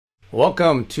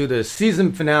Welcome to the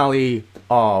season finale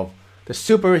of the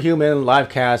Superhuman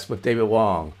livecast with David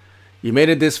Wong. You made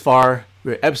it this far.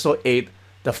 We're episode 8,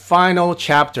 the final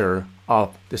chapter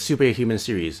of the Superhuman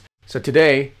series. So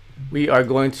today we are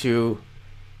going to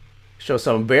show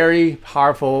some very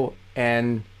powerful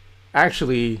and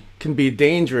actually can be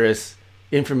dangerous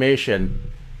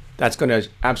information that's going to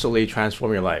absolutely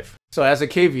transform your life. So as a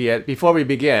caveat, before we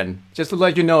begin, just to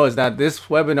let you know is that this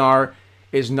webinar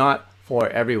is not for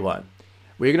everyone.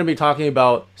 We're going to be talking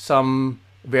about some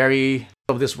very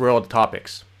of this world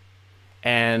topics,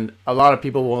 and a lot of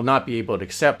people will not be able to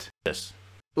accept this.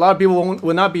 A lot of people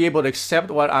will not be able to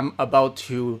accept what I'm about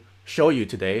to show you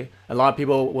today. A lot of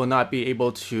people will not be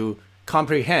able to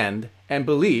comprehend and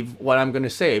believe what I'm going to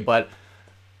say. But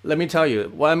let me tell you,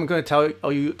 what I'm going to tell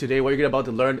you today, what you're about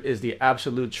to learn is the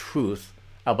absolute truth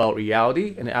about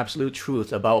reality and the absolute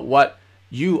truth about what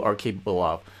you are capable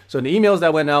of. So in the emails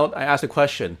that went out, I asked a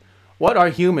question: what are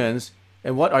humans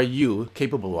and what are you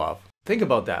capable of? Think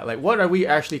about that. Like, what are we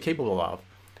actually capable of?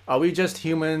 Are we just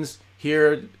humans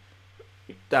here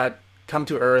that come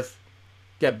to Earth,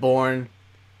 get born,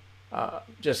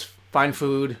 just find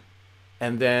food,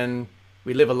 and then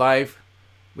we live a life,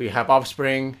 we have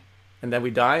offspring, and then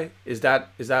we die? Is that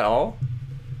all?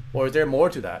 Or is there more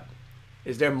to that?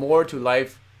 Is there more to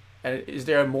life? And is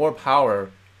there more power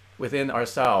within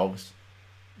ourselves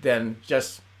than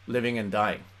just living and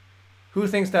dying? Who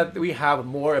thinks that we have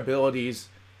more abilities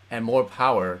and more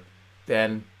power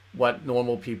than what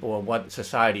normal people and what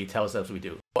society tells us we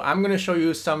do? Well, I'm going to show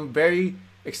you some very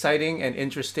exciting and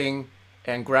interesting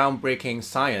and groundbreaking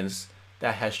science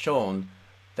that has shown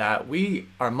that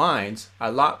our minds are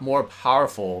a lot more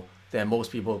powerful than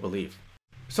most people believe.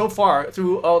 So far,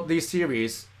 throughout these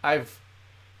series, I've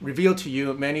revealed to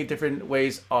you many different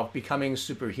ways of becoming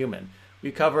superhuman.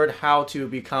 We covered how to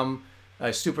become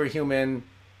a superhuman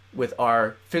with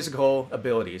our physical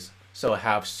abilities. So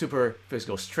have super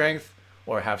physical strength,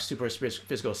 or have super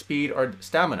physical speed or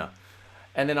stamina.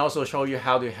 And then also show you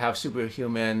how to have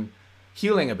superhuman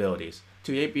healing abilities,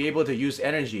 to be able to use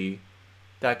energy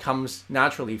that comes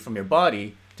naturally from your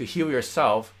body to heal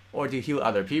yourself or to heal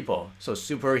other people. So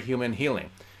superhuman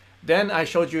healing. Then I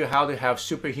showed you how to have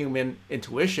superhuman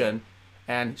intuition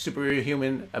and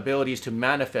superhuman abilities to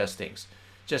manifest things,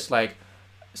 just like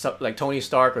Tony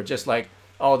Stark, or just like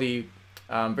all the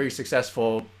very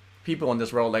successful people in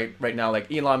this world, like right now,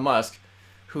 like Elon Musk,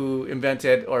 who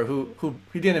invented, or who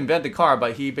he didn't invent the car,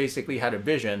 but he basically had a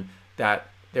vision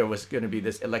that there was going to be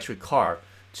this electric car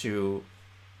to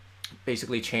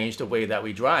basically change the way that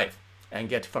we drive and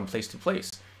get from place to place.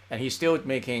 And he's still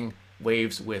making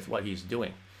waves with what he's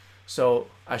doing. So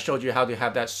I showed you how to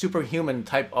have that superhuman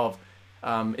type of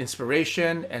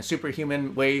inspiration and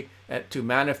superhuman way to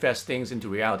manifest things into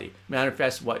reality.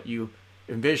 Manifest what you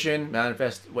envision,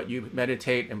 manifest what you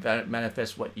meditate, and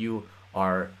manifest what you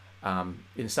are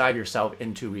inside yourself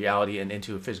into reality and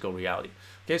into physical reality.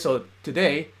 Okay, so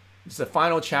today, it's the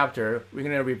final chapter. We're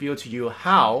going to reveal to you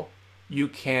how you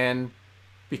can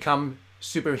become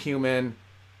superhuman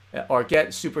or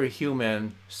get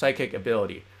superhuman psychic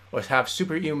ability, or have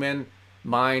superhuman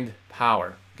mind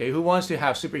power. Okay, who wants to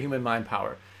have superhuman mind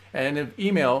power? And in the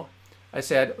email, I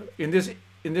said, in this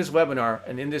webinar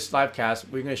and in this live cast,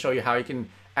 we're going to show you how you can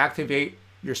activate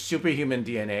your superhuman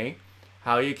DNA,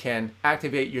 how you can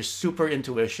activate your super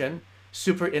intuition,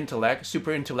 super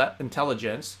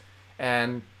intelligence,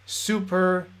 and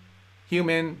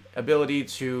superhuman ability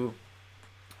to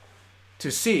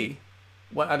see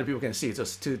what other people can see, so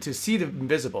to see the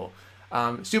invisible,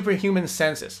 superhuman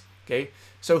senses. Okay,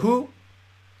 so who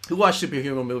watch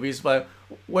superhuman movies? But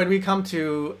when we come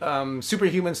to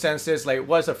superhuman senses, like,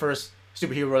 what's the first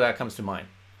superhero that comes to mind?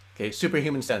 Okay,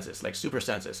 superhuman senses, like super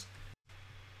senses.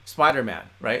 Spider-Man,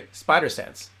 right? Spider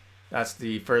sense. That's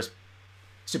the first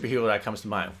superhero that comes to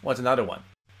mind. What's another one?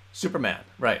 Superman,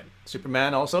 right?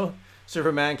 Superman also.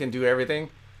 Superman can do everything.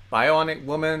 Bionic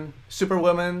woman,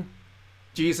 superwoman,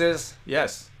 Jesus,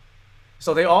 yes.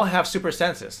 So they all have super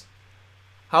senses.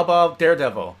 How about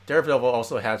Daredevil? Daredevil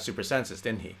also had super senses,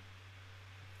 didn't he?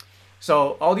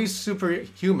 So all these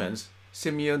superhumans,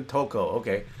 Simeon Toko,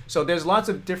 okay. So there's lots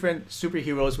of different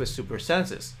superheroes with super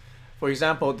senses. For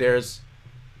example, there's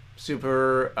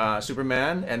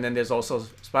Superman, and then there's also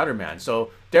Spider-Man.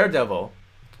 So Daredevil,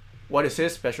 what is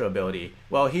his special ability?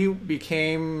 Well, he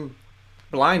became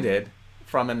blinded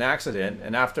from an accident,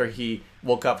 and after he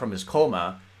woke up from his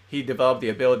coma, he developed the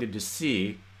ability to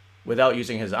see without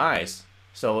using his eyes.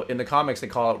 So in the comics, they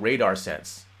call it radar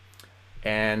sense.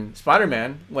 And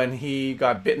Spider-Man, when he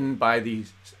got bitten by the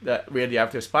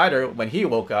radioactive spider, when he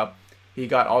woke up, he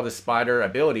got all the spider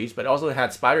abilities, but also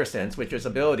had spider sense, which is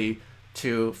ability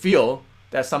to feel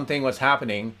that something was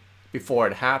happening before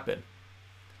it happened,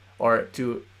 or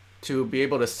to be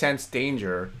able to sense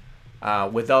danger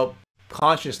without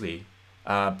consciously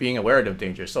being aware of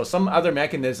danger. So some other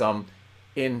mechanism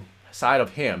inside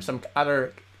of him, some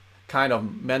other kind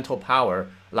of mental power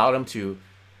allowed him to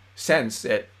sense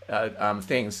it,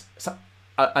 things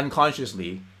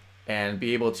unconsciously and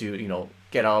be able to,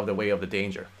 get out of the way of the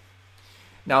danger.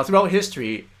 Now, throughout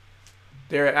history,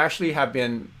 there actually have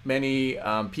been many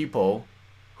people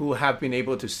who have been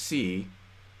able to see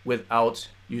without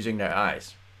using their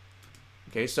eyes.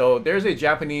 Okay, so there's a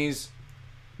Japanese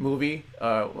movie,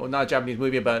 well, not a Japanese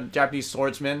movie, but Japanese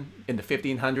swordsman in the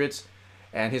 1500s,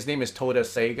 and his name is Toda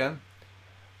Seigan.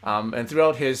 And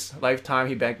throughout his lifetime,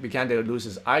 he began to lose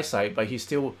his eyesight, but he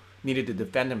still needed to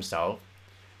defend himself.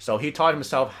 So he taught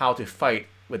himself how to fight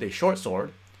with a short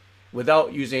sword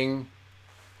without using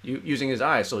his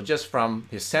eyes. So just from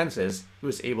his senses, he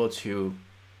was able to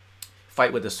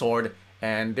fight with the sword.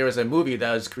 And there was a movie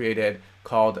that was created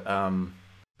called,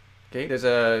 there's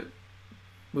a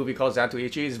movie called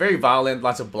Zatoichi. It's very violent,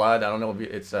 lots of blood. I don't know if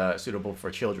it's suitable for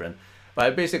children. But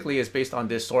it basically is based on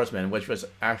this swordsman, which was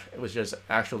just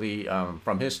actually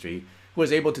from history, who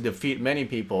was able to defeat many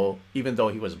people even though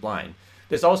he was blind.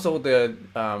 There's also the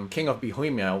king of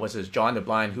Bohemia, was John the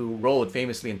Blind, who rode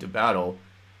famously into battle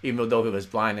even though he was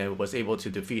blind and was able to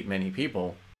defeat many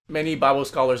people. Many Bible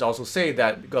scholars also say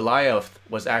that Goliath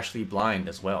was actually blind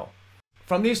as well.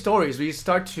 From these stories, we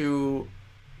start to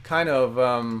kind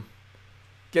of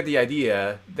get the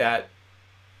idea that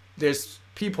there's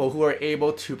people who are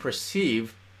able to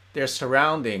perceive their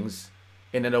surroundings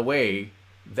in a way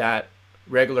that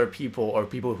regular people or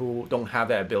people who don't have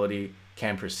that ability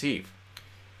can perceive.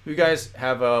 You guys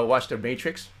have watched The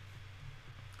Matrix?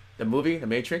 The movie, The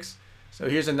Matrix? So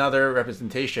here's another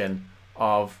representation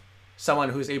of someone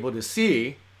who's able to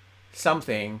see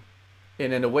something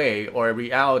in a way or a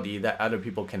reality that other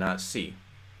people cannot see.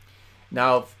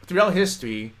 Now, throughout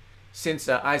history, since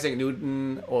Isaac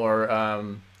Newton or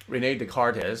Rene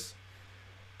Descartes,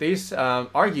 they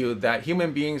argued that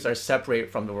human beings are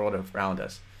separate from the world around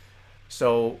us.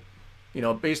 So,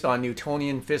 based on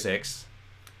Newtonian physics,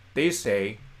 they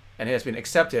say, and it has been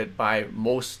accepted by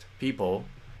most people,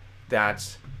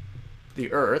 that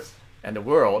the earth and the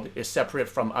world is separate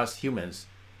from us humans,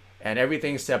 and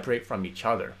everything is separate from each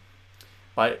other.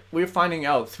 But we're finding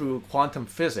out through quantum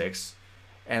physics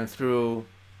and through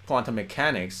quantum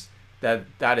mechanics that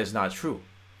that is not true.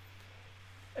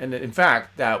 And in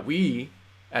fact, that we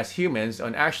as humans,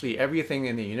 and actually everything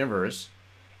in the universe,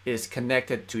 is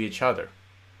connected to each other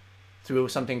through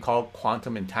something called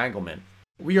quantum entanglement.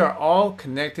 We are all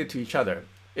connected to each other.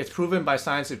 It's proven by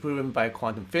science, it's proven by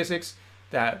quantum physics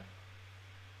that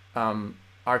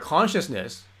our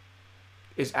consciousness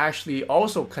is actually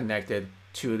also connected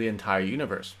to the entire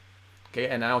universe. Okay,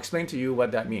 and I'll explain to you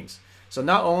what that means. So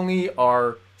not only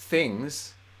are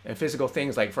things and physical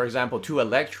things, like for example, two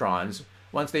electrons,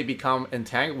 once they become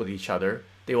entangled with each other,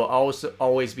 they will also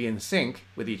always be in sync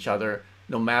with each other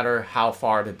no matter how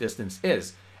far the distance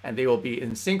is. And they will be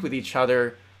in sync with each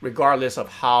other regardless of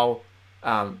how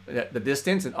the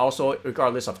distance, and also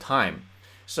regardless of time.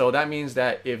 So that means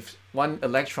that if one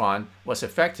electron was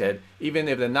affected, even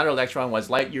if another electron was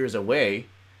light years away,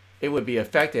 it would be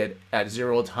affected at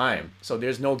 0 time. So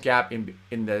there's no gap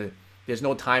there's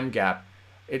no time gap.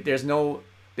 It's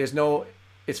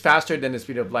faster than the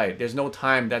speed of light. There's no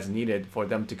time that's needed for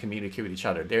them to communicate with each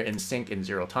other. They're in sync in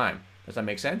 0 time. Does that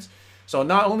make sense? So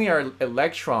not only are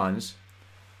electrons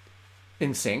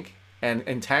in sync and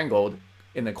entangled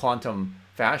in the quantum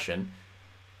fashion,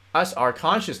 our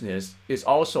consciousness is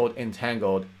also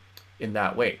entangled in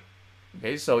that way.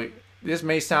 Okay, so this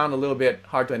may sound a little bit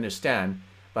hard to understand,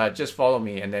 but just follow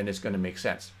me and then it's going to make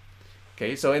sense.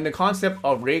 Okay, so in the concept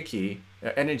of Reiki,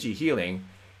 energy healing,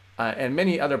 and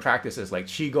many other practices like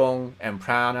Qigong and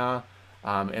Prana,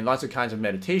 and lots of kinds of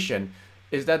meditation,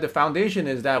 is that the foundation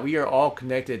is that we are all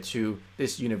connected to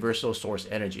this universal source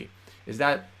energy. Is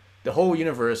that the whole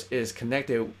universe is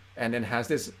connected and then has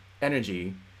this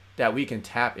energy that we can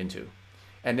tap into.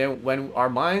 And then when our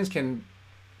minds can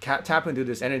tap into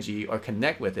this energy or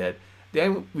connect with it,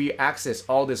 then we access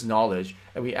all this knowledge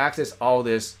and we access all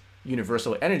this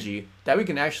universal energy that we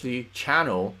can actually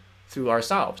channel through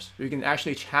ourselves. We can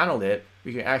actually channel it,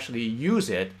 we can actually use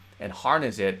it and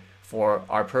harness it for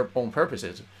our own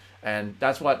purposes. And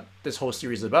that's what this whole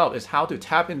series is about, is how to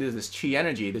tap into this chi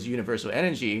energy, this universal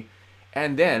energy,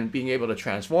 and then being able to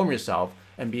transform yourself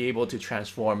and be able to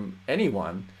transform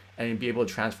anyone and be able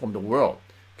to transform the world.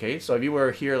 Okay, so if you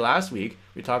were here last week,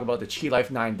 we talked about the Chi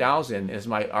Life 9000 as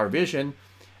our vision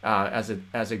as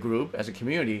a group, as a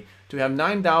community, to have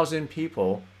 9,000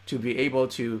 people to be able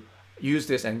to use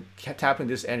this and tap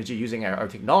into this energy using our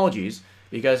technologies.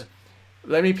 Because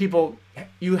many people,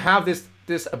 you have this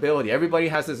ability. Everybody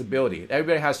has this ability.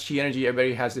 Everybody has Chi energy.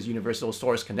 Everybody has this universal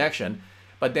source connection.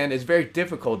 But then it's very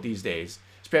difficult these days,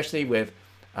 especially with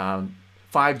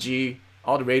 5G,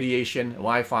 all the radiation,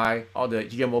 Wi-Fi, all the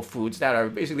GMO foods that are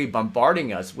basically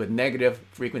bombarding us with negative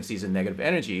frequencies and negative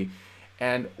energy.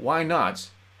 And why not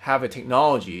have a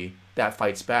technology that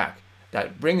fights back,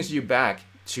 that brings you back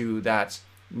to that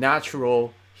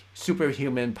natural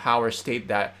superhuman power state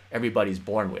that everybody's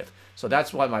born with? So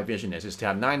that's what my vision is to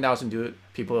have 9,000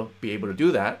 people be able to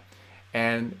do that.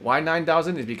 And why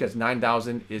 9,000 is because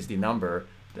 9,000 is the number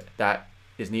that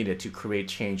is needed to create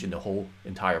change in the whole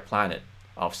entire planet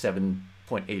of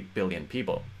 7.8 billion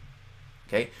people.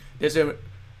 Okay, there's a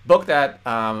book that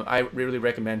I really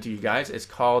recommend to you guys. It's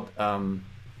called The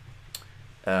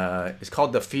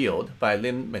Field by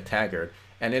Lynn McTaggart.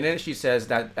 And in it she says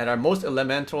that at our most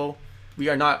elemental, we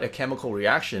are not a chemical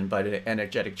reaction, but an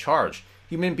energetic charge.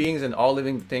 Human beings and all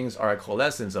living things are a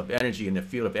coalescence of energy in the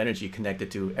field of energy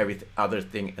connected to every other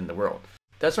thing in the world.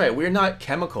 That's right, we're not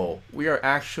chemical. We are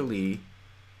actually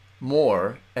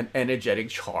more an energetic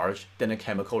charge than a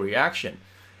chemical reaction.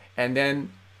 And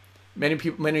then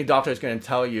many doctors are going to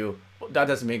tell you, that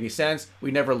doesn't make any sense. We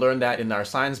never learned that in our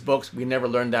science books. We never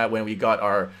learned that when we got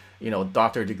our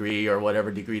doctor degree or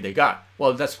whatever degree they got.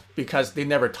 Well, that's because we were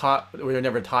never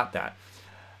taught that.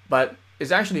 But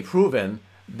it's actually proven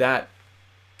that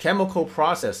chemical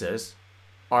processes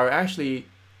are actually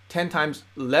 10 times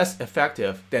less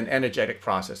effective than energetic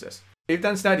processes. We've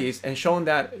done studies and shown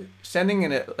that sending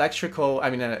an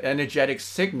energetic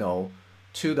signal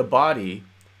to the body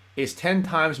is 10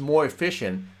 times more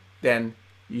efficient than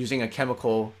using a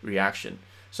chemical reaction.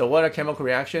 So what are chemical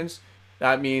reactions?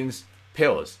 That means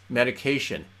pills,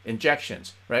 medication,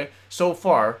 injections, right? So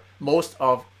far, most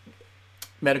of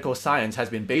medical science has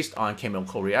been based on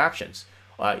chemical reactions.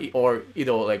 Or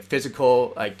like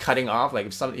physical, like cutting off, like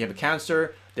if you have a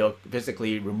cancer, they'll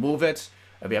physically remove it.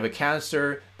 If you have a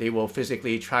cancer, they will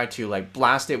physically try to like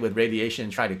blast it with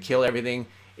radiation, try to kill everything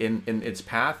in its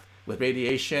path with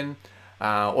radiation.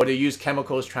 Or they use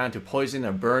chemicals trying to poison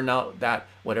or burn out that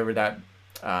whatever that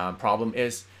problem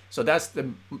is. So that's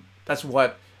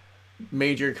what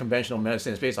major conventional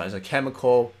medicine is based on. It's a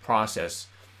chemical process.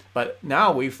 But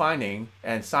now we're finding,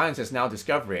 and science is now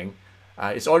discovering,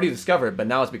 it's already discovered, but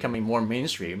now it's becoming more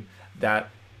mainstream,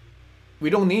 that we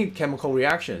don't need chemical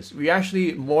reactions. We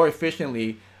actually more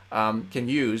efficiently can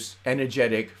use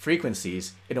energetic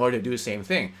frequencies in order to do the same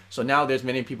thing. So now there's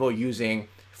many people using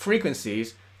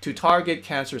frequencies to target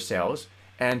cancer cells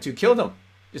and to kill them,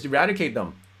 just eradicate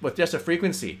them with just a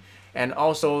frequency, and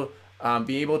also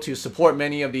be able to support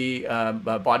many of the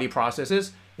body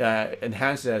processes,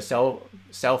 enhance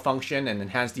cell function and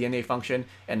enhance DNA function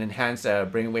and enhance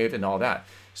brainwave and all that.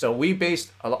 So we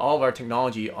based all of our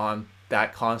technology on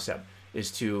that concept, is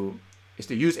to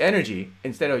use energy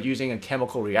instead of using a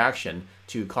chemical reaction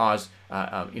to cause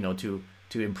to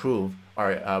improve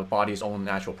our body's own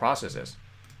natural processes.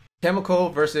 Chemical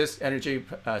versus energy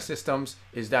systems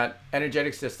is that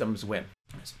energetic systems win.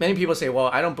 Many people say, well,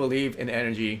 I don't believe in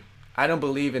energy. I don't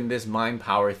believe in this mind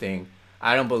power thing.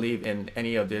 I don't believe in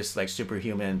any of this like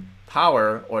superhuman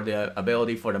power or the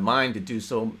ability for the mind to do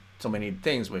so many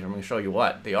things, which I'm going to show you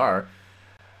what they are.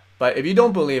 But if you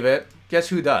don't believe it, guess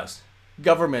who does?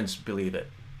 Governments believe it.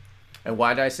 And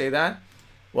why did I say that?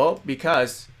 Well,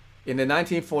 because in the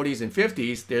 1940s and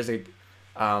 50s,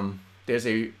 there's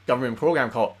a government program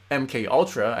called MK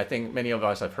Ultra. I think many of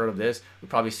us have heard of this. We've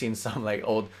probably seen some like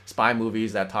old spy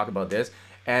movies that talk about this.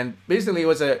 And basically, it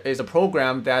was a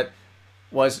program that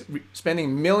was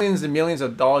spending millions and millions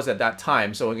of dollars at that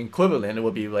time. So equivalent, it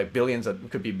would be like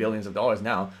could be billions of dollars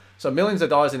now. So millions of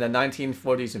dollars in the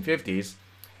 1940s and 50s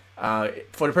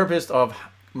for the purpose of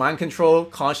mind control,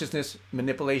 consciousness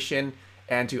manipulation,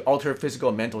 and to alter physical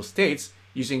and mental states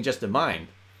using just the mind.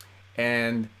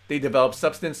 And they developed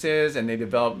substances and they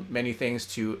developed many things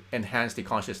to enhance the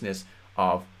consciousness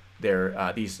of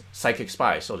their these psychic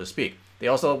spies, so to speak. They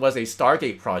also was a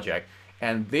Stargate project,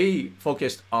 and they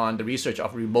focused on the research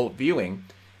of remote viewing,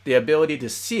 the ability to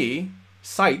see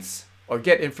sights or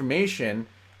get information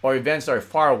or events that are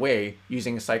far away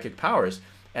using psychic powers.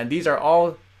 And these are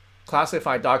all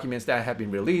classified documents that have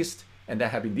been released and that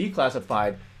have been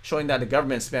declassified, showing that the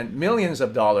government spent millions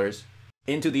of dollars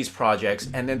into these projects,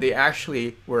 and then they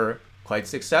actually were quite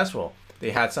successful.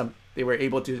 They were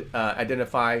able to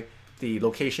identify the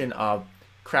location of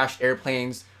crashed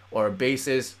airplanes or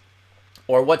bases,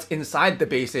 or what's inside the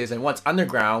bases and what's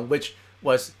underground, which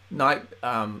was not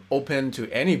open to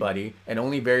anybody, and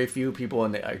only very few people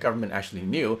in the government actually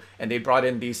knew. And they brought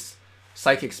in these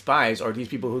psychic spies, or these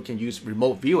people who can use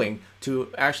remote viewing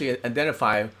to actually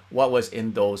identify what was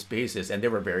in those bases, and they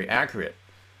were very accurate.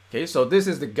 Okay, so this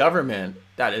is the government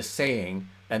that is saying,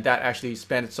 and that actually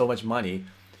spent so much money,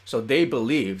 so they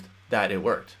believed that it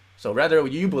worked. So whether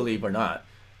you believe or not,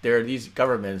 there are these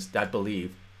governments that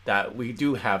believe that we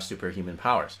do have superhuman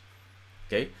powers.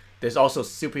 Okay, there's also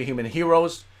superhuman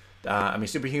heroes.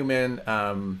 Superhuman.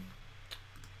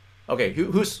 Okay,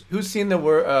 who's seen the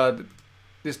word?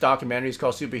 This documentary is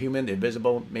called Superhuman, the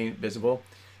Invisible, Made Visible.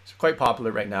 It's quite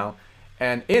popular right now,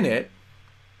 and in it,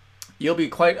 you'll be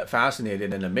quite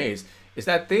fascinated and amazed. Is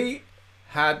that they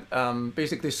had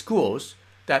basically schools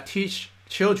that teach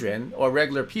children or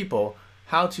regular people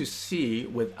how to see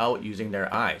without using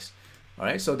their eyes. All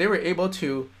right, so they were able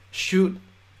to shoot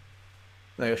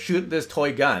this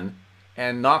toy gun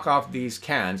and knock off these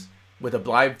cans with a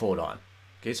blindfold on.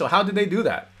 Okay, so how did they do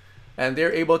that? And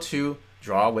they're able to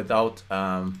draw without,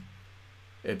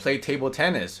 play table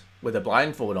tennis with a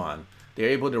blindfold on. They're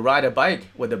able to ride a bike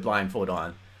with a blindfold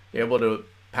on. They're able to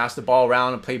pass the ball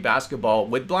around and play basketball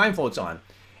with blindfolds on.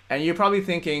 And you're probably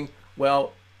thinking,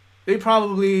 well, they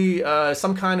probably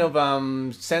some kind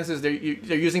of senses. They're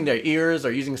using their ears,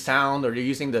 or using sound, or they're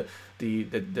using the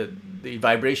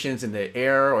vibrations in the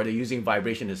air, or they're using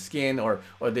vibration in the skin, or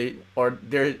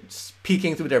they're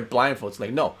peeking through their blindfolds.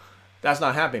 Like, no, that's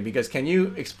not happening. Because can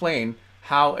you explain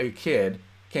how a kid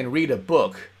can read a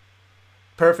book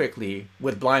perfectly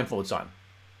with blindfolds on?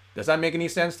 Does that make any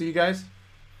sense to you guys?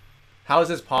 How is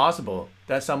this possible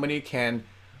that somebody can,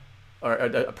 or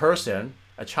a person,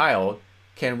 a child,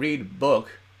 can read book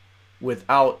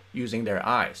without using their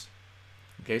eyes?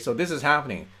 Okay, so this is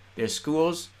happening. There's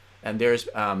schools and there's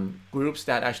groups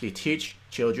that actually teach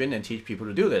children and teach people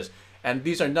to do this. And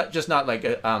these are not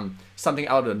like something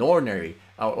out of the ordinary,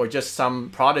 or just some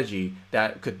prodigy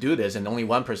that could do this and only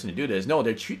one person to do this. No,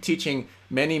 they're teaching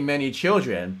many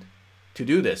children to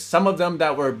do this. Some of them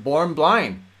that were born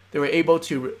blind, they were able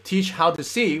to teach how to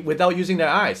see without using their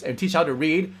eyes, and teach how to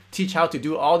read, teach how to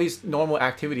do all these normal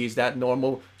activities that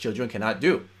normal children cannot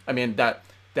do. I mean,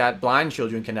 that blind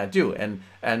children cannot do, and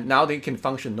now they can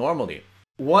function normally.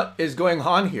 What is going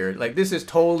on here? Like, this is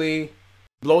totally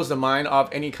blows the mind of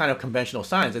any kind of conventional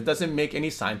science. It doesn't make any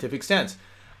scientific sense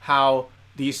how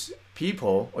these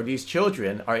people or these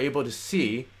children are able to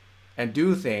see and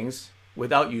do things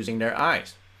without using their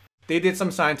eyes. They did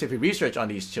some scientific research on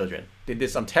these children. They did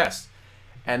some tests.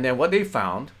 And then what they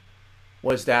found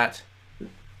was that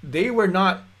they were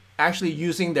not actually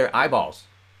using their eyeballs.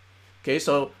 Okay,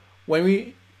 so when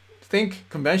we think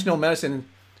conventional medicine,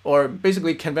 or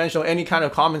basically conventional, any kind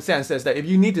of common sense, says that if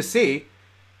you need to see,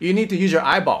 you need to use your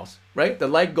eyeballs, right? The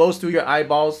light goes through your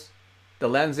eyeballs, the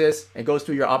lenses, and goes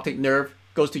through your optic nerve,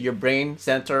 goes to your brain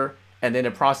center, and then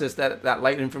it processes that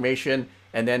light information,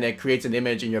 and then it creates an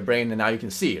image in your brain, and now you can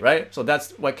see, right? So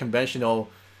that's what conventional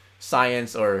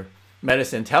science or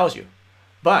medicine tells you.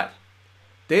 But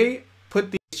they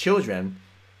put these children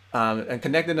and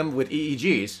connected them with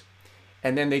EEGs,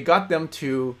 and then they got them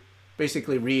to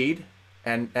basically read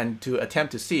and to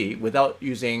attempt to see without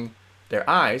using their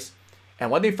eyes. And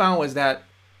what they found was that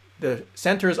the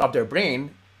centers of their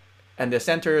brain and the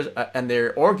centers and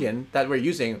their organ that we're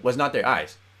using was not their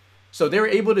eyes. So they were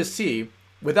able to see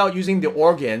without using the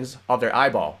organs of their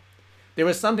eyeball. There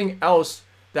was something else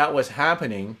that was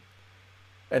happening,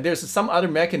 and there's some other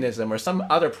mechanism or some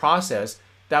other process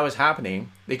that was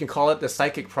happening. They can call it the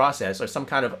psychic process, or some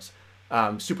kind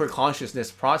of super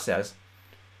consciousness process,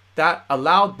 that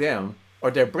allowed them or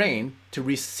their brain to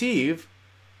receive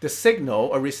the signal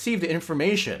or receive the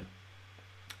information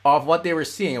of what they were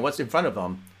seeing and what's in front of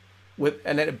them,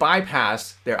 and then it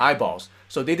bypassed their eyeballs.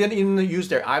 So they didn't even use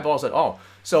their eyeballs at all.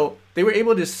 So they were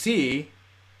able to see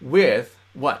with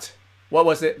what? What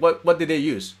was it? What did they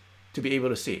use to be able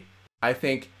to see? I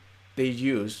think they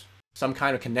used some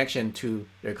kind of connection to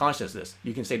their consciousness.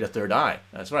 You can say the third eye.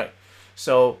 That's right.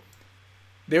 So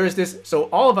there is this. So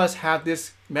all of us have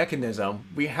this mechanism.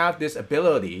 We have this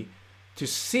ability to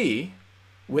see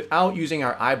without using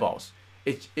our eyeballs.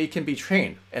 It can be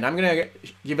trained. And I'm going to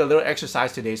give a little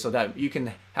exercise today so that you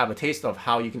can have a taste of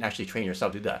how you can actually train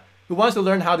yourself to do that. Who wants to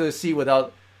learn how to see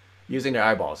without using their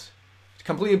eyeballs?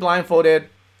 Completely blindfolded,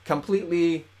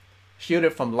 completely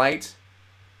shielded from light,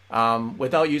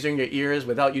 without using your ears,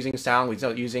 without using sound,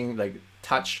 without using like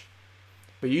touch,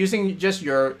 but using just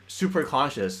your super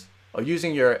conscious, or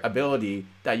using your ability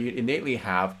that you innately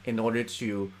have in order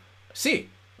to see.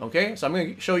 Okay, so I'm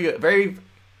going to show you a very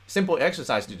simple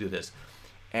exercise to do this.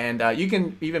 And you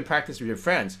can even practice with your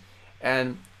friends.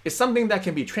 And it's something that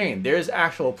can be trained. There is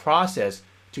actual process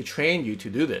to train you to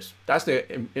do this. That's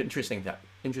the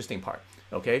interesting part,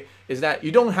 okay? Is that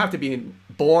you don't have to be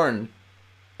born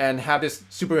and have this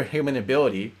superhuman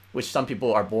ability, which some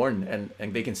people are born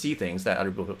and they can see things that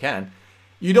other people can.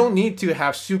 You don't need to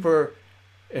have super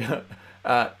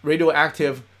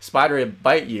radioactive spider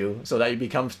bite you so that you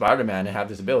become Spider-Man and have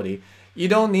this ability. You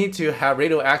don't need to have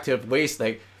radioactive waste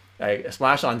like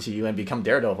splash onto you and become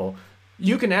Daredevil.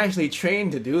 You can actually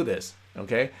train to do this,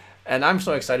 okay? And I'm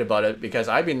so excited about it because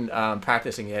I've been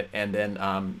practicing it, and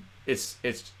then it's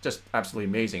just absolutely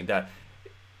amazing that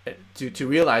to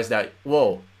realize that,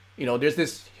 whoa, you know, there's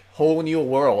this whole new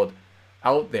world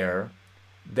out there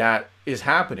that is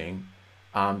happening,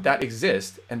 that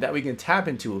exists, and that we can tap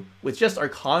into with just our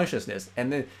consciousness,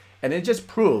 and it just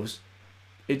proves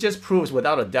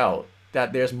without a doubt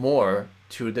that there's more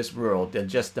to this world than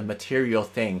just the material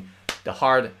thing, the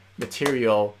hard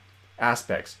material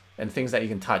aspects and things that you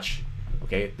can touch.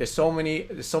 Okay, there's so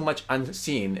much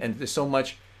unseen, and there's so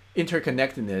much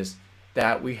interconnectedness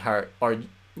that we are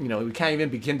we can't even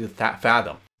begin to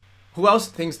fathom. Who else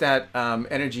thinks that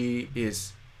energy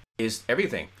is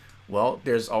everything? Well,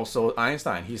 there's also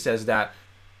Einstein. He says that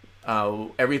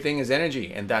everything is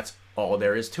energy, and that's all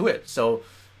there is to it. So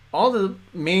all the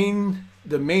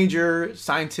major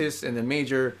scientists and the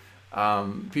major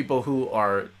people who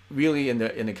are really in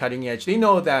the cutting edge, they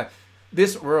know that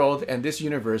this world and this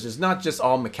universe is not just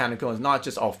all mechanical, it's not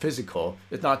just all physical,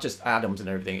 it's not just atoms and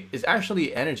everything. It's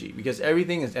actually energy, because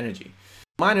everything is energy.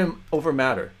 Mind over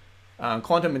matter.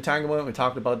 Quantum entanglement, we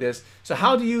talked about this. So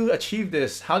how do you achieve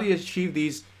this? How do you achieve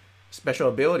these special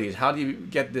abilities? How do you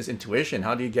get this intuition?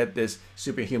 How do you get this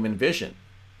superhuman vision?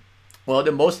 Well,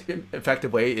 the most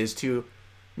effective way is to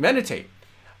meditate,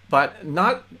 but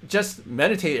not just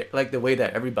meditate like the way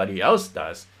that everybody else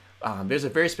does. There's a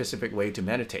very specific way to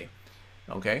meditate,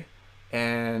 okay?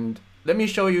 And let me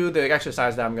show you the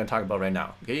exercise that I'm going to talk about right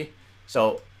now, okay?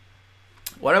 So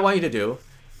what I want you to do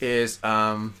is,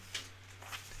 I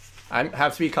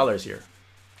have 3 colors here.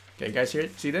 Okay, you guys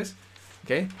see this?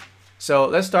 Okay, so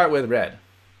let's start with red.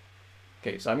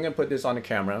 Okay, so I'm going to put this on the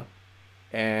camera,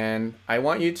 and I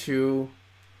want you to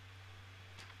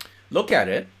look at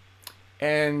it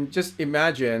and just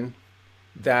imagine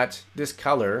that this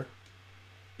color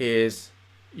is,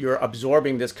 you're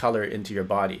absorbing this color into your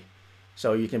body.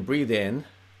 So you can breathe in,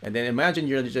 and then imagine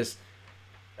you're just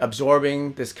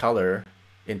absorbing this color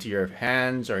into your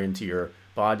hands or into your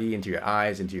body, into your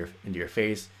eyes, into your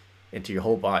face, into your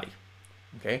whole body.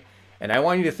 Okay, and I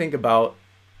want you to think about,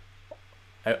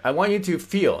 I want you to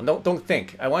feel, don't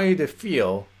think, I want you to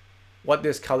feel what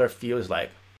this color feels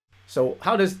like. So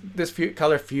how does this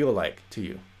color feel like to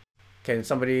you? Can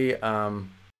somebody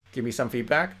give me some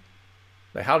feedback?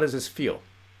 Like, how does this feel?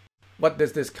 What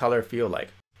does this color feel like?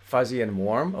 Fuzzy and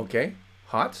warm, okay.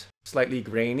 Hot, slightly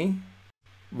grainy.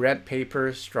 Red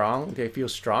paper, strong, okay,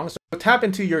 feels strong. So tap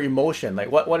into your emotion, like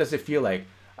what does it feel like?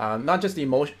 Not just the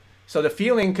emotion. So the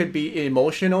feeling could be an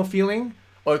emotional feeling,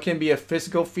 or it can be a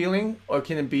physical feeling, or it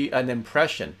can be an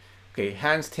impression. Okay,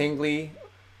 hands tingly,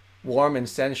 warm and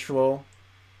sensual.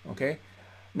 Okay,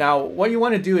 now what you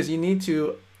want to do is you need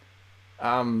to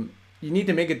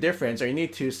make a difference, or you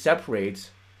need to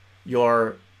separate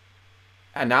your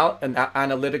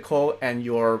analytical and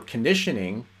your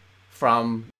conditioning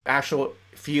from actual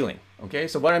feeling. Okay,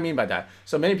 so what I mean by that,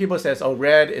 so many people says, oh,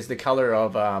 red is the color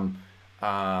of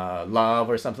love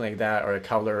or something like that, or a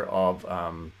color of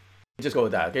just go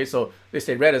with that. Okay, so they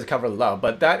say red is a color of love,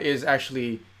 but that is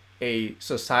actually a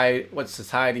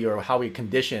society or how we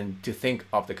condition to think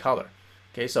of the color.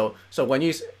 Okay, so when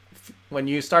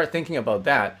you start thinking about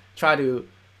that, try to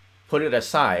put it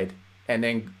aside and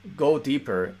then go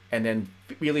deeper and then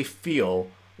really feel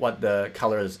what the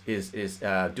color is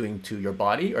doing to your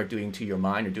body, or doing to your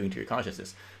mind, or doing to your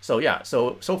consciousness. So yeah,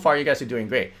 so far you guys are doing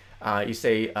great. You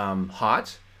say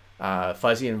hot,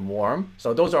 fuzzy and warm.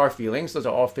 So those are our feelings. Those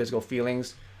are all physical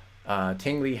feelings.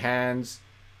 Tingly hands,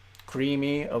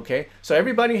 creamy. Okay, so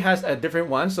everybody has a different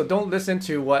one. So don't listen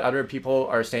to what other people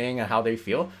are saying and how they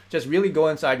feel. Just really go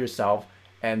inside yourself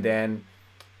and then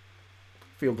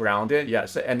feel grounded.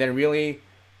 Yes, and then really,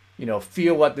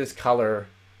 feel what this color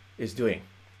is doing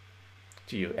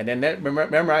to you, and then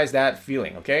memorize that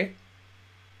feeling. Okay,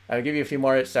 I'll give you a few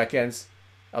more seconds.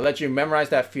 I'll let you memorize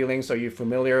that feeling so you're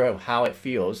familiar with how it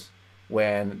feels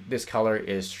when this color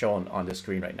is shown on the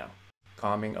screen right now.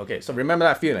 Calming. Okay, so remember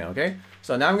that feeling. Okay,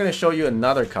 so now I'm going to show you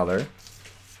another color.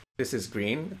 This is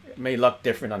green. It may look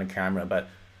different on the camera, but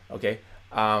okay,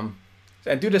 and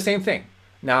do the same thing.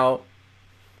 Now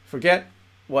forget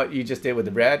what you just did with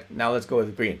the red. Now let's go with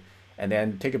the green. And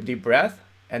then take a deep breath.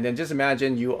 And then just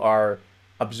imagine you are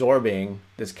absorbing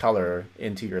this color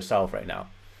into yourself right now.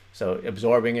 So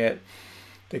absorbing it,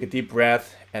 take a deep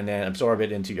breath, and then absorb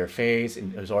it into your face,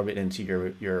 and absorb it into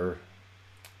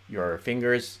your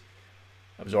fingers,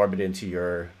 absorb it into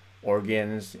your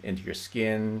organs, into your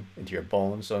skin, into your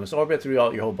bones. So absorb it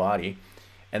throughout your whole body.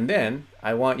 And then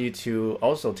I want you to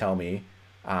also tell me,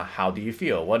 how do you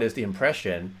feel? What is the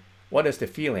impression? What is the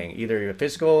feeling? Either your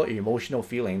physical or emotional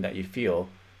feeling that you feel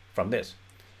from this.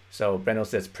 So Breno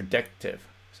says protective,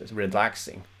 says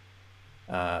relaxing.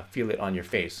 Feel it on your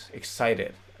face,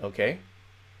 excited, okay?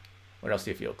 What else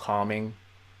do you feel? Calming.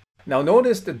 Now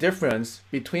notice the difference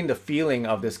between the feeling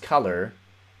of this color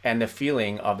and the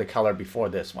feeling of the color before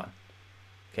this one,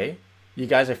 okay? You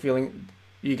guys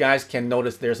can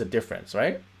notice there's a difference,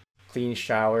 right? Clean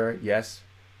shower, yes.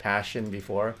 Passion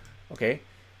before, okay?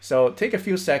 So take a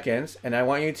few seconds and I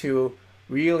want you to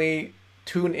really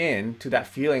tune in to that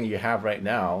feeling you have right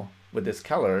now with this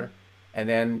color, and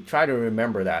then try to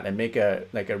remember that and make a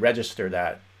register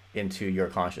that into your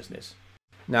consciousness.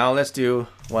 Now let's do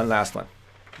one last one,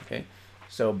 okay?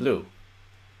 So blue,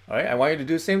 all right? I want you to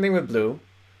do the same thing with blue.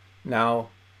 Now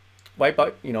wipe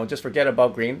out, just forget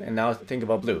about green and now think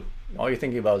about blue. All you're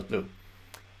thinking about is blue.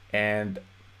 And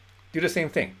do the same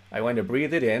thing. I want you to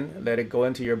breathe it in, let it go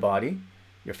into your body,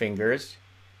 your fingers,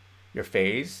 your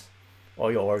face,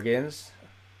 all your organs,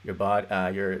 your body,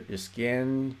 your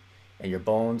skin, and your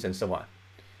bones, and so on.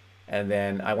 And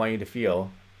then I want you to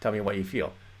tell me what you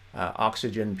feel.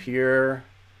 Oxygen pure.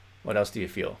 What else do you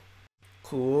feel?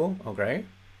 Cool, okay.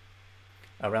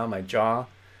 Around my jaw.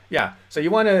 Yeah, so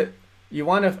you want to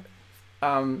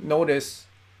notice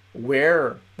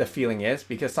where the feeling is,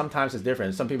 because sometimes it's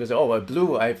different. Some people say, oh, well,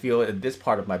 blue, I feel this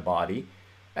part of my body,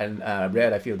 and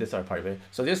red, I feel this other part of it.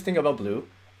 So just think about blue,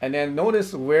 and then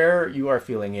notice where you are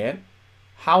feeling it.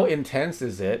 How intense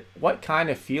is it? What kind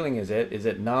of feeling is it? Is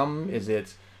it numb? Is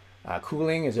it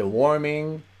cooling? Is it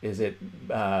warming? Is it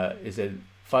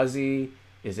fuzzy?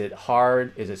 Is it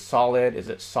hard? Is it solid? Is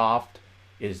it soft?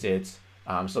 Is it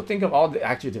so think of all the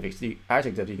adjectives you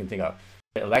can think of.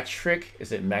 Electric?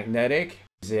 Is it magnetic?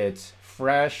 Is it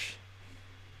fresh?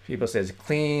 People says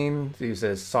clean. People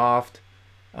says soft,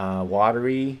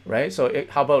 watery, right? So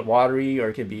how about watery? Or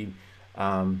it could be,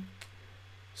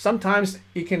 sometimes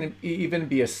it can even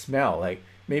be a smell. Like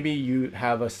maybe you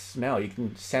have a smell. You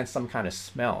can sense some kind of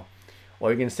smell,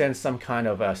 or you can sense some kind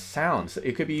of a sound. So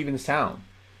it could be even sound.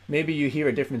 Maybe you hear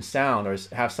a different sound or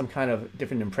have some kind of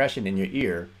different impression in your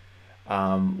ear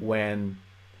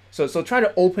So try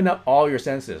to open up all your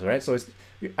senses, right? So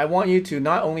I want you to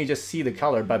not only just see the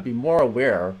color, but be more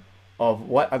aware of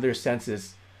what other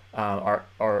senses are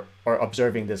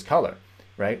observing this color,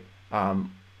 right?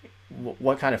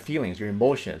 What kind of feelings, your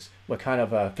emotions, what kind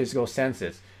of physical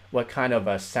senses, what kind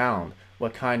of sound,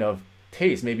 what kind of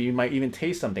taste. Maybe you might even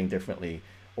taste something differently,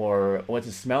 or what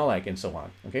does it smell like, and so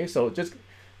on. Okay, so just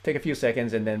take a few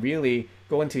seconds and then really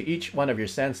go into each one of your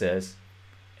senses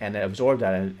and then absorb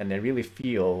that, and then really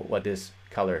feel what this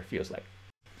color feels like.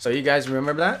 So you guys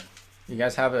remember that? You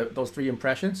guys have those three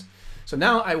impressions? So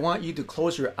now I want you to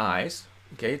close your eyes,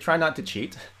 okay? Try not to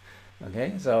cheat,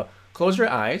 okay? So close your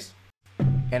eyes,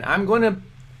 and I'm going to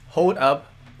hold up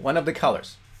one of the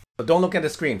colors. So don't look at the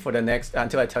screen for the next,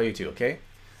 until I tell you to, okay?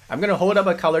 I'm going to hold up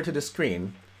a color to the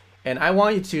screen, and I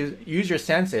want you to use your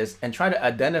senses and try to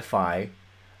identify,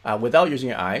 without using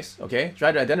your eyes, okay?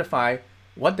 Try to identify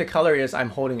what the color is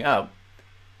I'm holding up,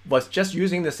 was just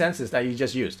using the senses that you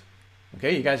just used.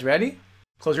 Okay, you guys ready?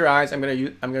 Close your eyes. I'm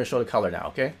gonna show the color now.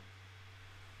 Okay.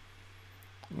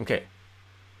 Okay.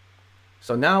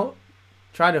 So now,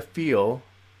 try to feel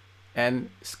and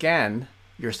scan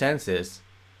your senses,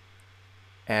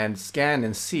 and scan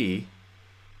and see,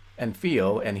 and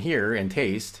feel and hear and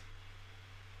taste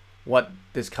what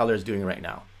this color is doing right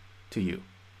now to you.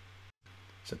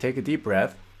 So take a deep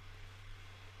breath,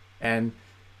 and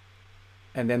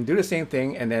then do the same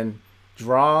thing, and then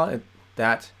draw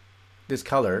this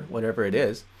color, whatever it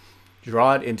is,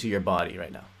 draw it into your body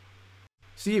right now.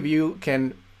 See if you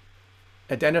can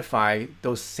identify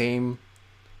those same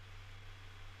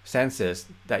senses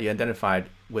that you identified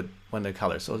with one of the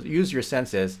colors. So use your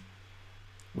senses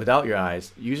without your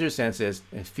eyes. Use your senses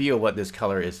and feel what this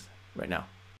color is right now.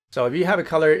 So if you have a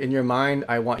color in your mind,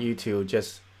 I want you to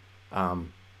just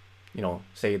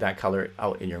say that color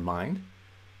out in your mind.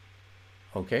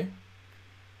 Okay,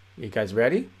 you guys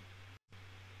ready?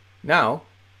 Now,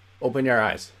 open your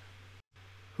eyes.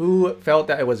 Who felt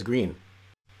that it was green?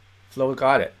 Flo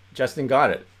got it. Justin got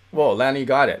it. Whoa, Lanny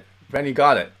got it. Brenny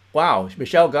got it. Wow,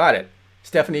 Michelle got it.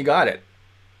 Stephanie got it.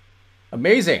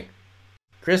 Amazing.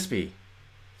 Crispy.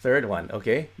 Third one.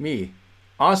 Okay. Me.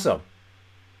 Awesome.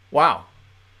 Wow.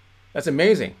 That's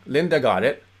amazing. Linda got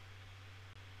it.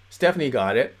 Stephanie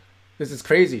got it. This is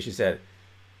crazy, she said.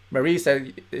 Marie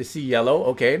said, see yellow.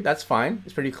 Okay, that's fine.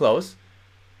 It's pretty close.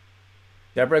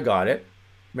 Deborah got it.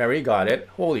 Mary got it.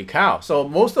 Holy cow. So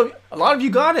a lot of you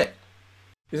got it.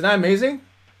 Isn't that amazing?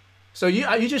 So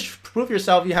you just prove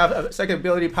yourself you have a second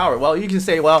ability power. Well, you can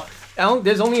say, well,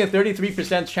 there's only a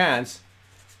 33% chance,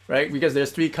 right? Because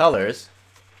there's 3 colors.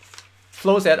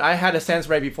 Flo said, I had a sense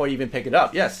right before you even pick it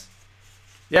up. Yes.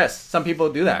 Yes, some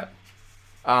people do that.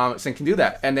 Some can do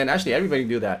that. And then actually everybody can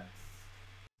do that.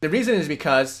 The reason is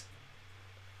because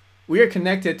we are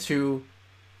connected to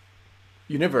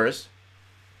universe.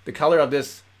 The color of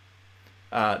this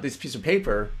piece of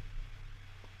paper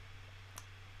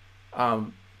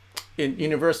in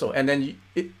universal, and then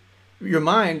your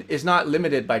mind is not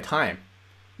limited by time.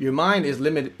 Your mind is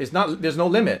limited. It's not. There's no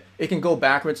limit. It can go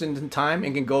backwards in time.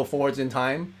 It can go forwards in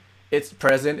time. It's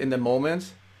present in the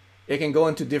moment. It can go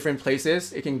into different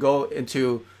places. It can go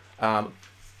into,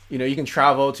 you can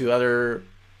travel to other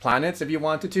planets if you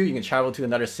wanted to. You can travel to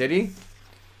another city.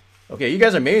 Okay, you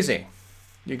guys are amazing.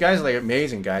 You guys are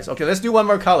amazing, guys. Okay, let's do one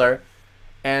more color,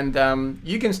 and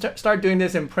you can start doing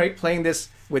this and playing this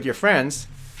with your friends.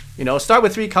 Start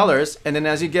with 3 colors, and then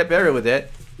as you get better with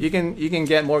it, you can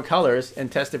get more colors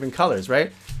and test different colors,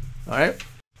 right? All right.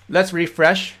 Let's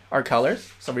refresh our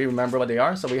colors so we remember what they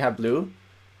are. So we have blue.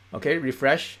 Okay,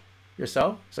 refresh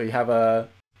yourself so you have a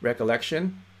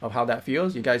recollection of how that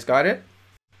feels. You guys got it?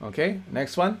 Okay,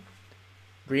 next one.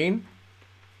 Green.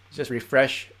 Just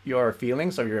refresh your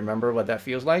feelings so you remember what that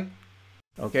feels like.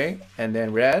 Okay, and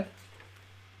then red.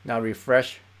 Now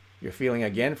refresh your feeling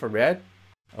again for red.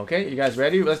 Okay, you guys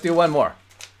ready? Let's do one more.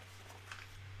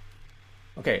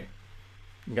 Okay,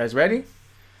 you guys ready?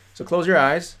 So close your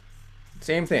eyes.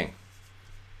 Same thing.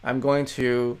 I'm going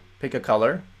to pick a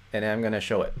color and I'm going to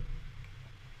show it.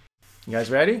 You guys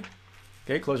ready?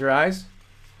 Okay, close your eyes.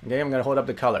 Okay, I'm going to hold up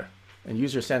the color and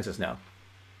use your senses now.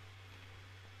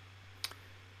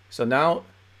 So now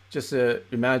just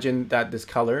imagine that this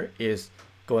color is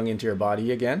going into your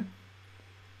body again.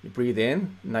 You breathe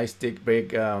in, nice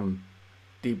big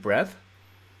deep breath.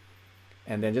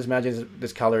 And then just imagine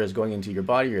this color is going into your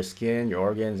body, your skin, your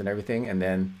organs and everything. And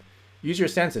then use your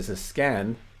senses to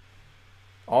scan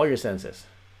all your senses.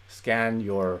 Scan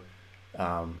your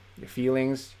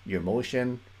feelings, your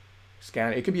emotion.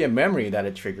 Scan. It could be a memory that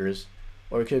it triggers,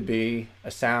 or it could be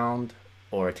a sound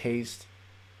or a taste,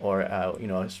 or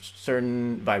a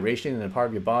certain vibration in a part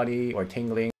of your body, or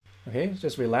tingling. Okay,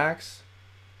 just relax.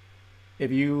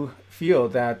 If you feel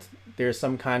that there's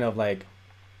some kind of like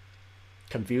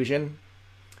confusion,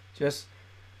 just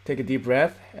take a deep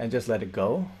breath and just let it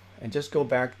go, and just go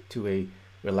back to a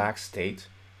relaxed state,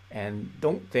 and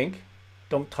don't think,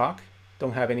 don't talk,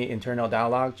 don't have any internal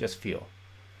dialogue, just feel.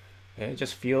 Okay,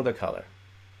 just feel the color.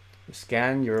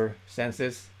 Scan your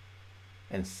senses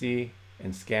and see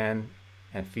and scan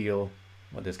and feel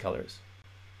what this color is.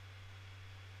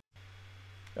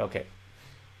 Okay,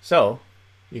 so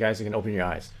you guys can open your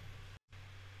eyes.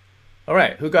 All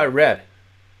right, who got red?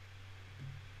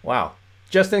 Wow,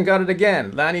 Justin got it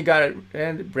again. Lani got it,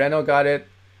 and Breno got it.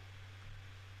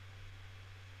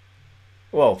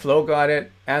 Whoa, Flo got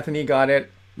it. Anthony got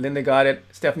it. Linda got it.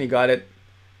 Stephanie got it.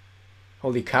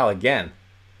 Holy cow, again.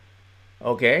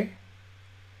 Okay.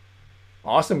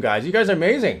 Awesome, guys. You guys are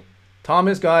amazing.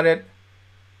 Thomas got it.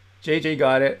 JJ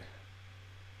got it.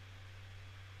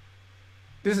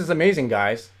 This is amazing,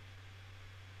 guys.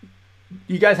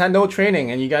 You guys had no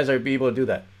training and you guys are able to do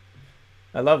that.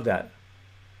 I love that.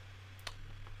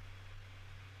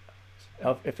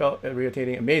 It felt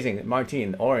irritating. Amazing.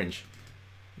 Martine, orange.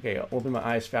 Okay, I'll open my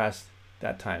eyes fast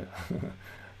that time.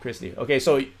 Christy. Okay,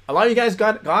 so a lot of you guys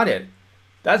got it.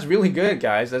 That's really good,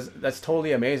 guys. That's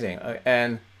totally amazing.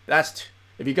 And that's,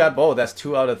 if you got both, that's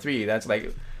 2 out of 3. That's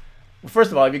like, well,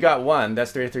 first of all, if you got 1,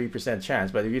 that's 33%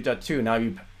 chance. But if you got 2, now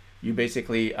you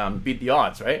basically beat the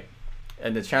odds, right?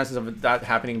 And the chances of that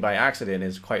happening by accident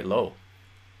is quite low.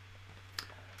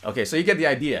 Okay, so you get the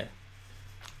idea.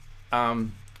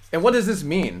 And what does this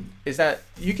mean? Is that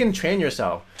you can train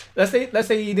yourself. Let's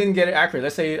say you didn't get it accurate.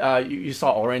 Let's say you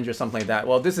saw orange or something like that.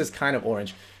 Well, this is kind of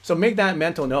orange. So make that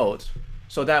mental note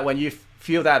so that when you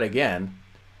feel that again,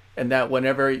 and that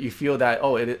whenever you feel that,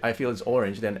 oh, I feel it's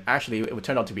orange, then actually it would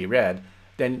turn out to be red.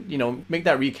 Then, make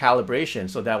that recalibration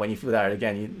so that when you feel that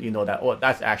again, you know that, oh,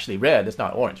 that's actually red, it's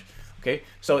not orange. Okay,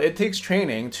 so it takes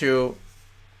training to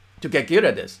get good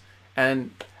at this.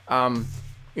 And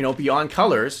beyond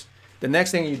colors, the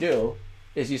next thing you do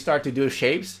is you start to do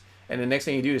shapes, and the next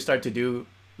thing you do is start to do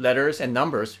letters and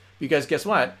numbers, because guess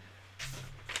what?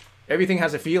 Everything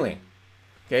has a feeling.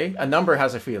 Okay, a number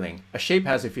has a feeling, a shape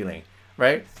has a feeling,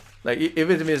 right? Like if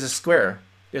it is a square,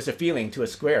 there's a feeling to a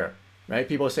square, right?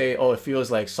 People say, oh, it feels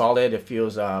like solid, it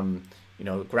feels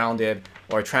grounded,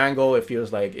 or a triangle, it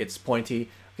feels like it's pointy.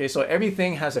 Okay, so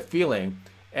everything has a feeling,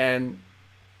 and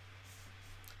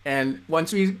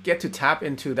once we get to tap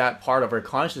into that part of our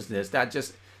consciousness that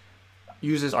just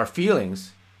uses our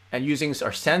feelings and using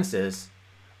our senses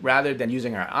rather than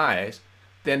using our eyes,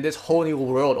 then this whole new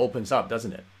world opens up,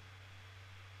 doesn't it?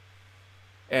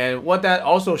 And what that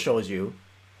also shows you,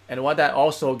 and what that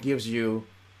also gives you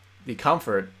the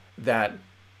comfort that,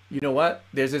 you know what,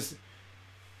 there's this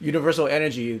universal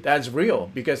energy that's real,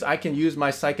 because I can use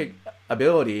my psychic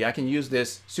ability, I can use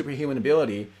this superhuman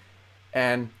ability,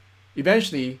 and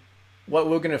eventually what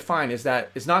we're going to find is that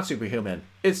it's not superhuman,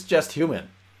 it's just human,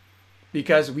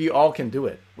 because we all can do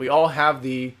it. We all have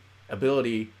the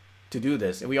ability to do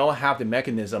this, and we all have the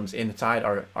mechanisms inside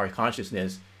our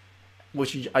consciousness,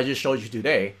 which I just showed you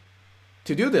today,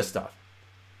 to do this stuff.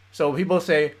 So people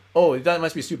say, oh, that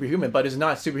must be superhuman, but it's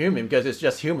not superhuman because it's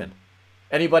just human.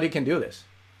 Anybody can do this.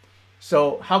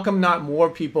 So how come not more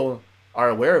people are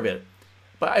aware of it?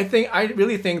 But I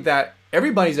really think that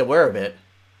everybody's aware of it.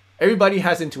 Everybody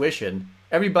has intuition.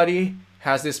 Everybody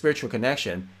has this spiritual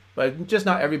connection, but just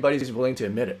not everybody is willing to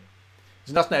admit it.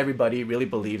 It's not everybody really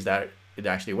believes that it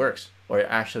actually works, or it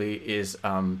actually is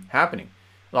happening.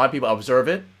 A lot of people observe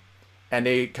it, and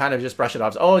they kind of just brush it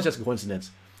off. Oh, it's just a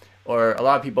coincidence. Or a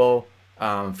lot of people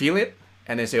feel it,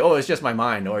 and they say, oh, it's just my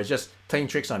mind, or it's just playing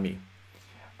tricks on me.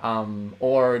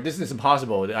 Or this is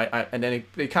impossible. And then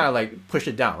they kind of like push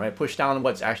it down, right? Push down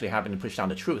what's actually happening, push down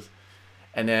the truth.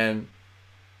 And then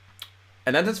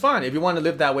that's fine. If you want to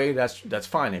live that way, that's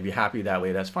fine. If you're happy that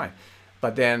way, that's fine.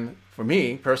 But then for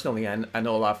me personally, and I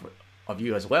know a lot of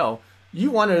you as well, you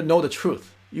want to know the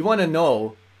truth. You want to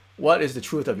know what is the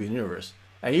truth of your universe.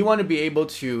 And you want to be able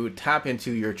to tap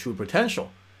into your true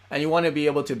potential. And you want to be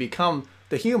able to become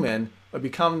the human, or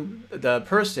become the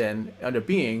person or the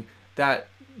being that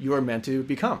you're meant to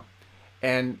become.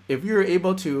 And if you're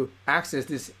able to access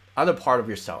this other part of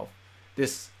yourself,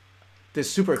 this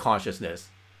super consciousness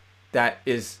that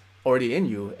is already in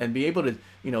you, and be able to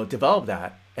develop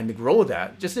that and to grow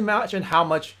that, just imagine how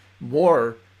much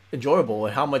more enjoyable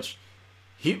and how much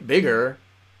bigger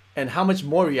and how much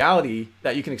more reality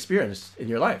that you can experience in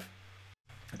your life.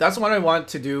 That's what I want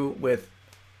to do with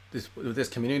this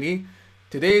community.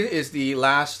 Today is the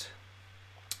last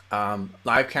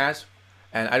live cast,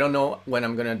 and I don't know when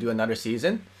I'm gonna do another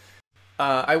season.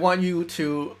 I want you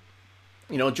to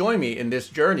join me in this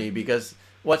journey, because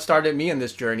what started me in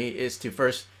this journey is to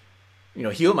first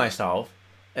heal myself,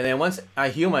 and then once I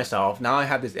heal myself, now I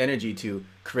have this energy to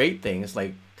create things,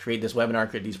 like create this webinar,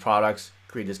 create these products,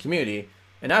 create this community.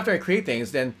 And after I create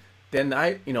things, then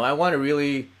I want to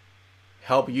really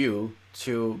help you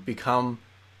to become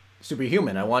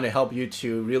superhuman. I want to help you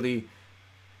to really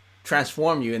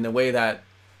transform you in the way that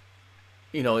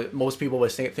most people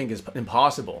would think is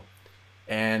impossible.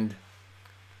 And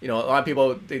a lot of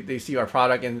people, they see our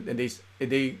product, and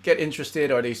they get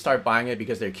interested, or they start buying it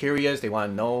because they're curious, they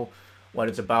want to know what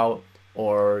it's about,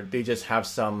 or they just have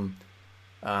some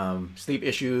sleep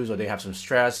issues, or they have some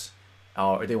stress,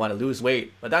 or they want to lose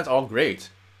weight. But that's all great,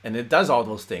 and it does all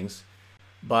those things.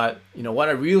 But what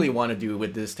I really want to do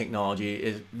with this technology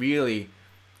is really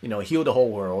heal the whole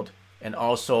world, and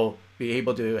also be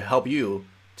able to help you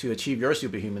to achieve your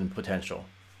superhuman potential.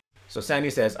 So Sandy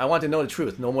says, I want to know the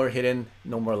truth. No more hidden,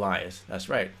 no more lies. That's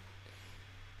right.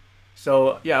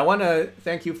 So yeah, I want to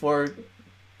thank you for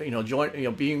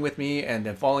being with me and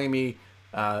then following me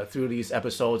through these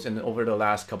episodes and over the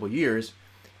last couple of years.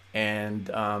 And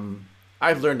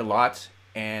I've learned a lot,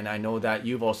 and I know that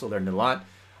you've also learned a lot.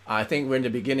 I think we're in the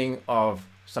beginning of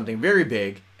something very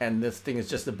big, and this thing is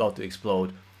just about to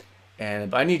explode.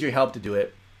 And I need your help to do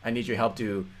it. I need your help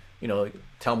to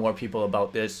tell more people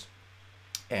about this,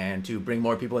 and to bring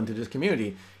more people into this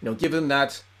community. Give them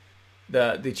the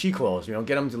chi clothes. Get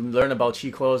them to learn about chi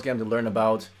clothes. Get them to learn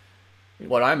about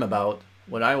what I'm about,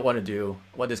 what I want to do,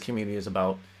 what this community is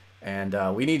about.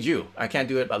 And we need you. I can't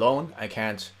do it alone. I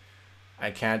can't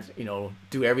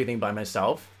do everything by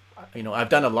myself. I've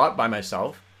done a lot by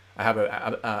myself. I have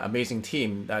an amazing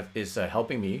team that is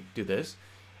helping me do this.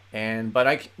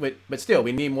 But still,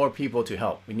 we need more people to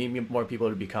help. We need more people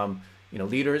to become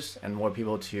leaders, and more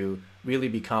people to really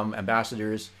become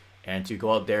ambassadors, and to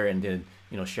go out there and then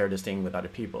share this thing with other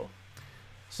people.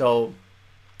 So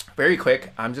very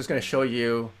quick, I'm just going to show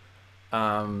you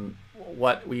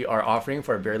what we are offering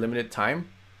for a very limited time,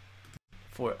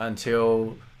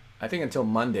 until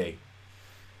Monday.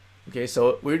 Okay,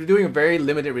 so we're doing a very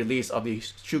limited release of the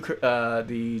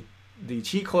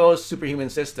chi coil superhuman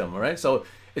system. All right, so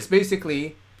it's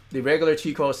basically the regular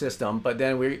chi coil system, but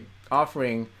then we're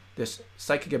offering this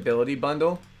psychic ability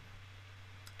bundle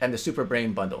and the super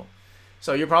brain bundle.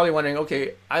 So you're probably wondering,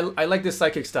 okay, I like this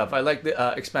psychic stuff. I like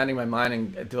the, expanding my mind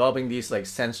and developing these like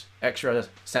super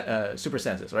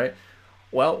senses, right?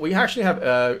 Well, we actually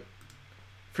have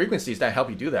frequencies that help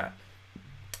you do that.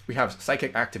 We have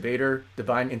psychic activator,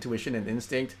 divine intuition and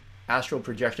instinct, astral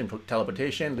projection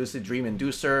teleportation, lucid dream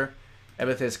inducer,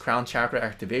 amethyst crown chakra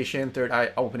activation, third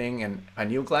eye opening, and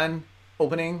pineal gland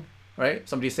opening, right?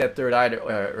 Somebody said third eye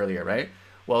earlier, right?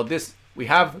 Well, we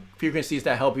have frequencies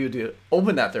that help you to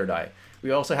open that third eye. We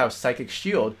also have psychic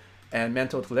shield and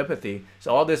mental telepathy.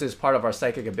 So all this is part of our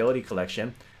psychic ability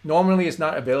collection. Normally it's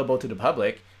not available to the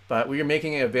public, but we are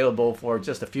making it available for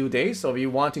just a few days. So if you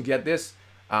want to get this,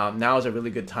 now is a really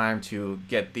good time to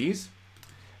get these.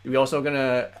 We're also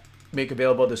gonna make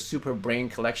available the Super Brain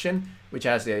Collection, which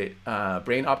has a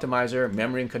brain optimizer,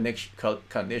 memory and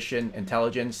cognition,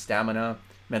 intelligence, stamina,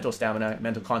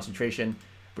 mental concentration,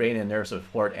 brain and nerve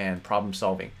support, and problem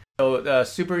solving. So the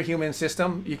Superhuman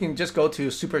system, you can just go to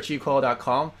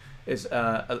superchicoil.com. It's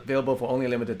available for only a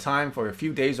limited time, for a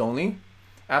few days only.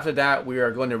 After that, we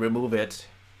are going to remove it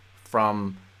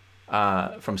from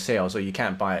sale, so you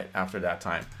can't buy it after that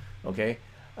time. Okay,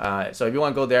 so if you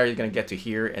want to go there, you're going to get to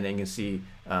here, and then you can see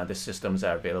the systems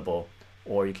that are available,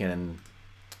 or you can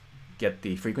get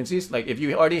the frequencies. Like if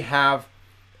you already have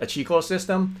a Chico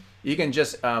system, you can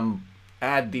just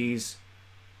add these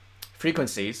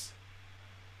frequencies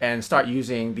and start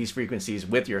using these frequencies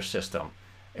with your system.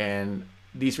 And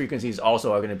these frequencies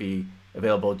also are going to be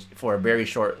available for a very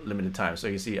short limited time. So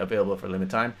you see available for a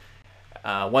limited time.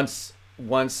 Once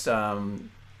it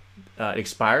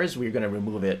expires, we're going to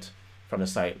remove it from the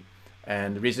site.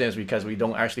 And the reason is because we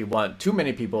don't actually want too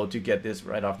many people to get this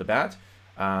right off the bat.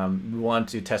 We want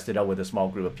to test it out with a small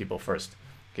group of people first,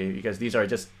 okay? Because these are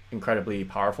just incredibly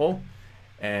powerful.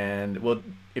 And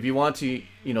if you want to,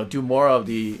 do more of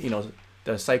the,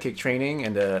 the psychic training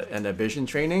and the vision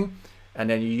training, and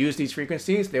then you use these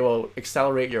frequencies, they will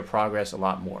accelerate your progress a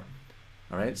lot more.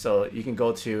 All right, so you can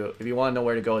go to, if you want to know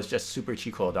where to go, it's just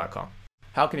superchicoil.com.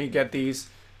 How can you get these?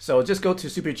 So just go to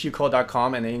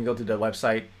superchicoil.com, and then you can go to the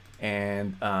website,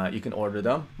 and you can order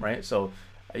them, right? So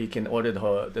you can order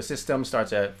the system,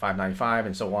 starts at $5.95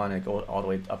 and so on, and go all the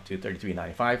way up to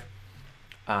 $33.95.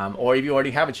 Or if you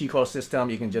already have a Chico system,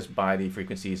 you can just buy the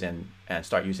frequencies and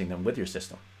start using them with your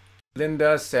system.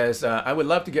 Linda says, I would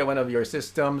love to get one of your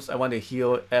systems. I want to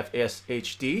heal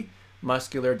FSHD,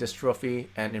 muscular dystrophy,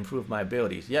 and improve my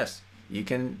abilities. Yes, you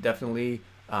can definitely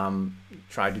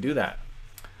try to do that.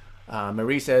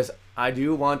 Marie says, I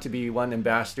do want to be one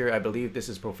ambassador. I believe this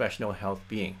is professional health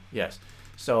being. Yes.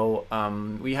 So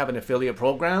we have an affiliate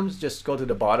programs. Just go to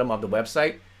the bottom of the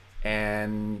website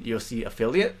and you'll see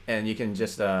affiliate, and you can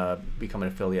just become an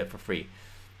affiliate for free.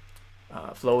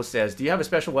 Flo says, do you have a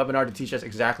special webinar to teach us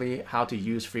exactly how to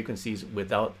use frequencies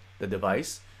without the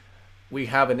device? We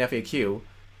have an FAQ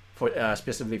for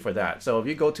specifically for that. So if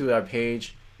you go to our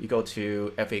page, you go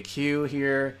to FAQ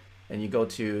here, and you go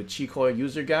to Chico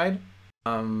user guide,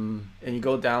 and you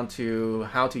go down to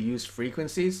how to use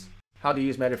frequencies, how to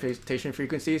use meditation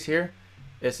frequencies here.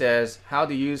 It says how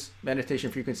to use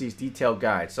meditation frequencies detailed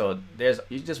guide. So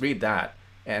you just read that,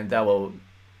 and that will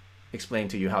explain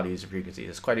to you how to use the frequencies.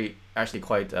 It's actually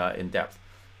quite in depth.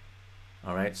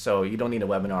 All right, so you don't need a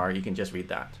webinar, you can just read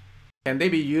that. Can they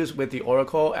be used with the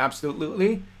Oracle?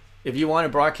 Absolutely. If you want to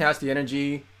broadcast the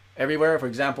energy everywhere, for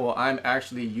example, I'm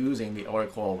actually using the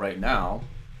Oracle right now.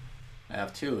 I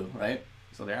have two, right?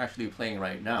 So they're actually playing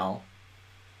right now.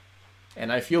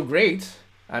 And I feel great.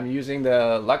 I'm using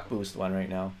the Luck Boost one right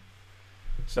now.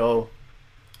 So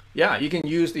yeah, you can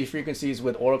use the frequencies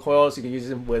with oracles, you can use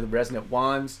them with resonant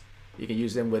wands, you can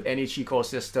use them with any Chico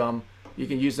system, you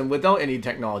can use them without any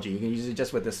technology, you can use it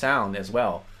just with the sound as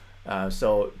well.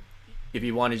 So if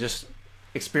you want to just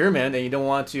experiment and you don't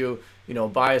want to,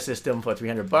 buy a system for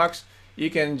 $300, you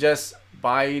can just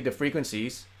buy the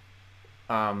frequencies,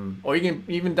 or you can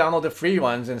even download the free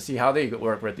ones and see how they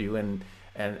work with you, and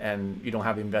you don't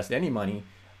have to invest any money.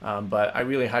 But I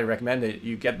really highly recommend that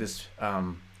you get this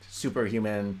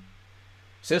Superhuman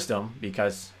system,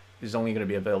 because it's only going to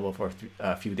be available for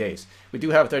a few days. We do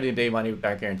have a 30-day money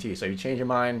back guarantee, so if you change your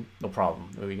mind, no problem.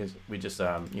 We just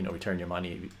return your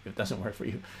money if it doesn't work for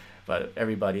you. But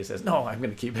everybody says, no, I'm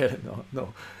going to keep it.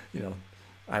 No,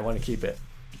 I want to keep it.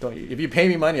 If you pay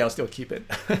me money, I'll still keep it.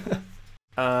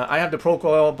 I have the Pro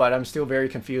Coil, but I'm still very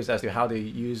confused as to how to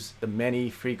use the many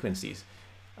frequencies.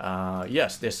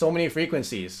 Yes, there's so many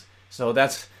frequencies. So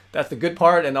that's that's the good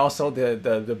part, and also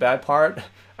the bad part.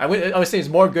 I would say it's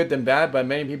more good than bad, but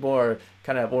many people are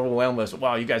kind of overwhelmed with,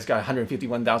 wow, you guys got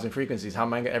 151,000 frequencies. How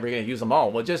am I ever going to use them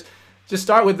all? Well, just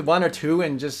start with one or two,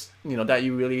 and just, you know, that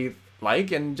you really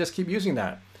like, and just keep using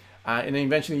that, and then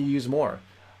eventually you use more.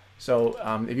 So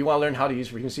if you want to learn how to use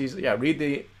frequencies, yeah, read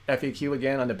the FAQ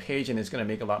again on the page, and it's going to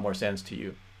make a lot more sense to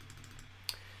you.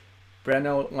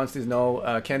 Breno wants to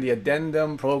know, can the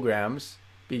addendum programs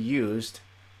be used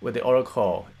with the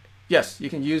Oracle? Yes, you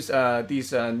can use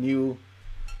these new,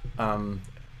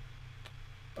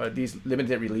 these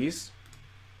limited release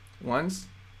ones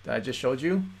that I just showed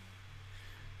you.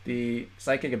 The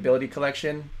Psychic Ability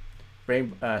Collection,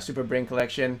 Super Brain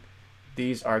Collection,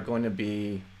 these are going to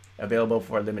be available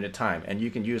for a limited time, and you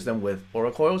can use them with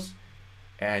oracles,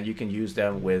 and you can use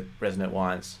them with resonant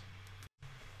wands.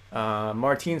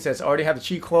 Martine says, I already have the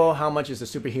cheat coil. How much is the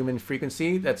Superhuman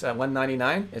frequency? That's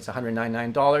 $199. It's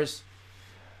 $199.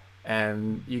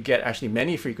 And you get actually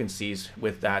many frequencies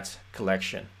with that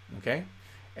collection. Okay.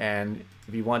 And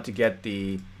if you want to get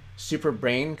the Super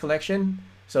Brain collection,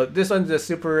 so this one's the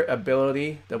Super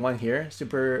Ability, the one here,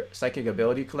 Super Psychic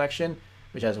Ability Collection,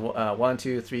 which has 1,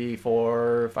 2, 3,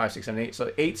 4, 5, 6, 7, 8.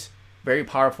 So 8 very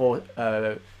powerful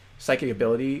psychic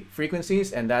ability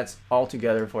frequencies, and that's all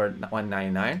together for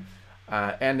 $199.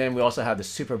 And then we also have the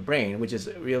Super Brain, which is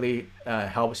really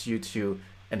helps you to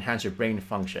enhance your brain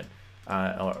function,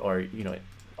 or you know,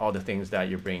 all the things that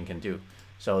your brain can do.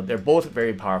 So they're both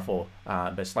very powerful,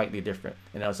 but slightly different.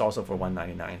 And that's also for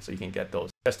 $199, so you can get those.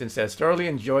 Justin says, thoroughly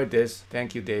enjoyed this.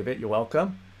 Thank you, David. You're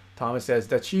welcome. Thomas says,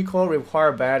 does cheat coil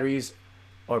require batteries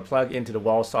or plug into the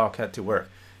wall socket to work?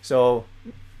 So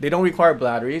they don't require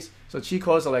batteries. So cheat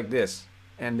coils are like this.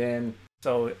 And then,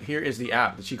 so here is the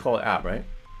app, the cheat coil app, right?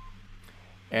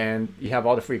 And you have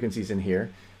all the frequencies in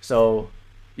here. So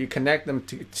you connect them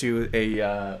to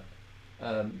a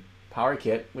power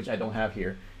kit, which I don't have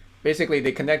here. Basically,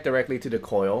 they connect directly to the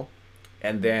coil,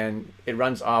 and then it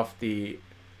runs off the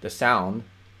sound.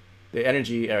 The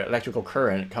energy or electrical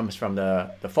current comes from the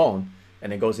phone,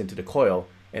 and it goes into the coil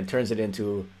and turns it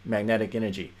into magnetic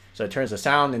energy. So it turns the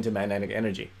sound into magnetic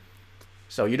energy.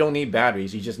 So you don't need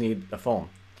batteries, you just need a phone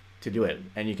to do it.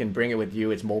 And you can bring it with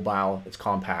you. It's mobile, it's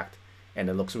compact, and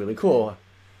it looks really cool,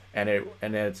 and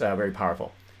it's very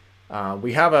powerful.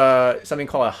 We have something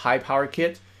called a high power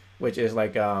kit, which is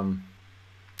like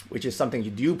which is something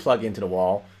you do plug into the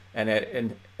wall, and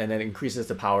it increases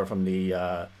the power from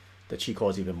the cheat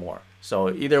coils even more. So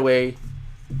either way,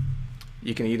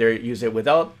 you can either use it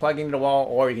without plugging into the wall,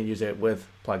 or you can use it with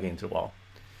plugging into the wall.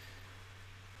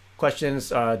 Questions,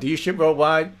 do you ship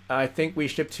worldwide? I think we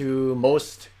ship to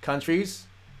most countries.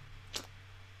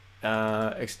 You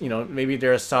know, maybe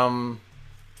there are some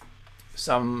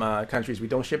countries we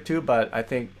don't ship to, but I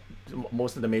think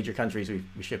most of the major countries we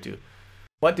ship to.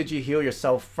 What did you heal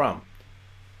yourself from?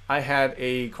 I had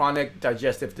a chronic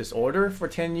digestive disorder for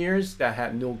 10 years that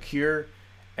had no cure,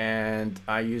 and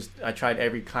I tried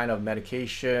every kind of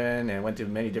medication and went to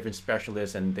many different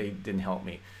specialists, and they didn't help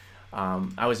me.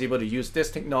 I was able to use this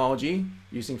technology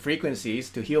using frequencies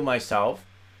to heal myself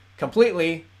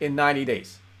completely in 90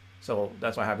 days. So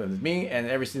that's what happened with me, and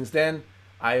ever since then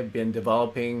I've been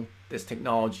developing this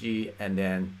technology and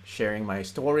then sharing my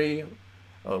story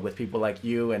with people like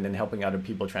you, and then helping other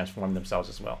people transform themselves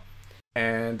as well.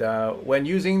 And when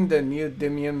using the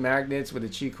neodymium magnets with the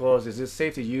cheat coils, is it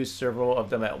safe to use several of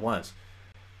them at once?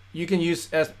 You can use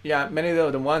many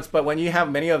of them once, but when you have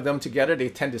many of them together, they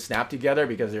tend to snap together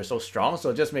because they're so strong.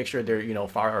 So just make sure they're, you know,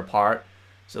 far apart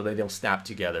so they don't snap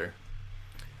together.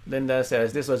 Linda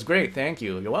says, this was great, thank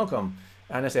you. You're welcome.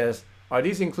 Anna says, are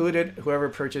these included whoever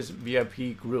purchased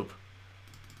VIP group?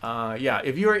 Yeah,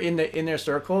 if you're in the inner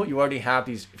circle, you already have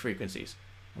these frequencies.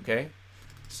 Okay,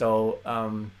 so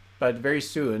but very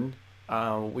soon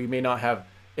we may not have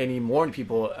any more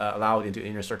people allowed into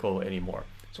inner circle anymore.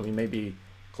 So we may be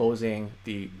closing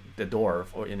the door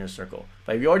for inner circle.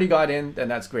 But if you already got in, then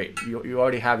that's great. You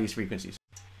already have these frequencies.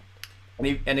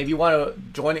 And if you want to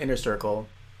join inner circle,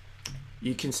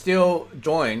 you can still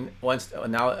join once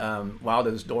while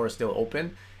this door is still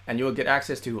open, and you will get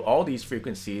access to all these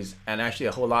frequencies, and actually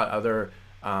a whole lot of other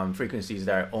frequencies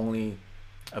that are only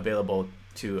available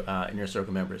to inner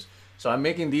circle members. So I'm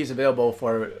making these available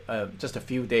for just a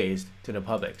few days to the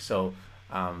public. So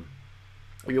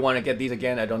if you want to get these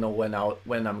again, I don't know when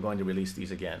I'm going to release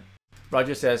these again.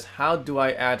 Roger says, how do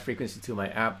I add frequency to my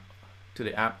app, to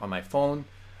the app on my phone?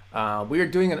 We are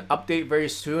doing an update very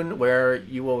soon where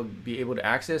you will be able to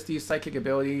access these psychic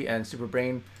ability and super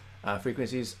brain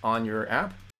frequencies on your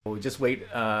app. We'll just wait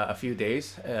a few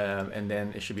days and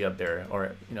then it should be up there,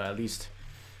 or at least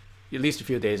at least a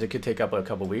few days. It could take up a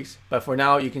couple weeks. But for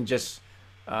now, you can just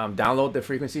download the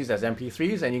frequencies as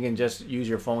MP3s, and you can just use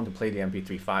your phone to play the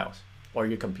MP3 files or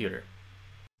your computer.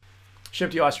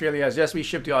 Ship to Australia. Yes, we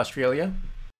ship to Australia.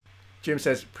 Jim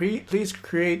says, please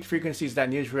create frequencies that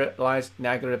neutralize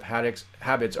negative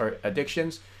habits or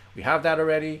addictions. We have that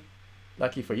already.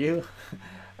 Lucky for you.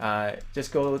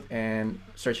 Just go and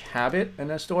search habit in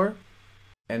the store.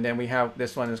 And then we have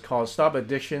this one is called Stop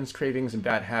Addictions, Cravings, and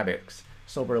Bad Habits,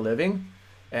 Sober Living.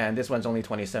 And this one's only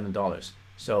 $27.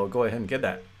 So go ahead and get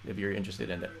that if you're interested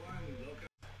in it.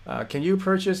 Can you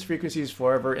purchase frequencies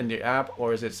forever in the app,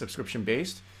 or is it subscription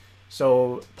based?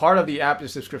 So part of the app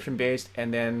is subscription based,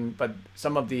 but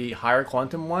some of the higher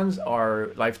quantum ones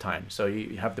are lifetime. So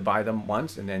you have to buy them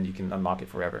once and then you can unlock it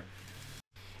forever.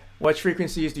 What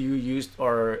frequencies do you use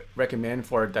or recommend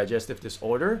for digestive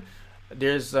disorder?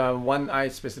 There's one I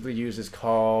specifically use is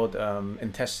called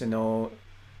intestinal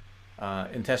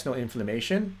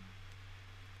inflammation.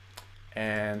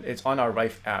 And it's on our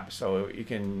Rife app. So you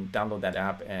can download that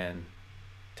app and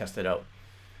test it out.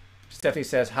 Stephanie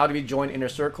says, how do we join Inner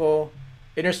Circle?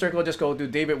 Inner Circle, just go to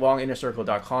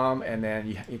davidwonginnercircle.com and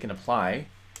then you can apply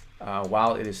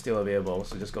while it is still available.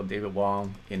 So just go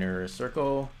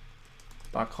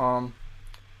davidwonginnercircle.com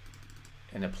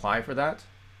and apply for that.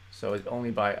 So it's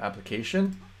only by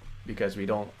application because we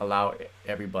don't allow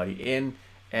everybody in,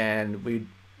 and we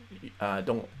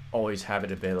don't always have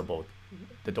it available.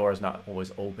 The door is not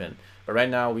always open. But right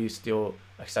now we're still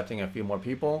accepting a few more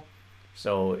people.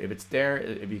 So if it's there,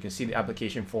 if you can see the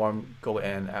application form, go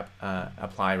and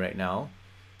apply right now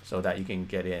so that you can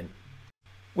get in.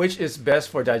 Which is best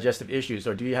for digestive issues,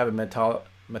 or do you have a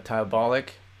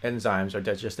metabolic enzymes or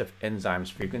digestive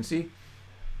enzymes frequency?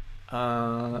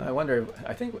 I wonder,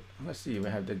 let's see, we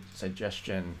have the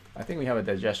digestion. I think we have a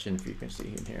digestion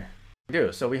frequency in here. We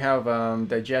do. So we have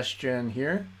digestion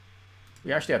here.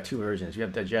 We actually have two versions. We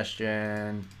have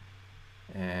digestion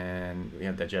and we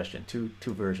have digestion, two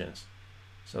versions.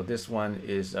 So this one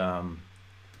is,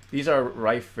 these are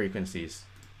Rife frequencies,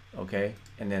 okay?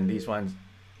 And then these ones,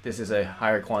 this is a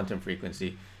higher quantum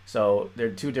frequency. So there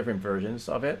are two different versions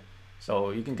of it. So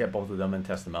you can get both of them and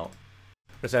test them out.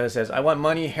 Rosetta says, I want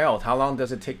money, health. How long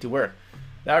does it take to work?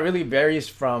 That really varies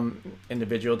from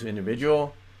individual to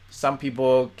individual. Some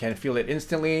people can feel it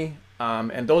instantly.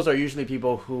 And those are usually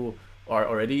people who are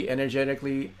already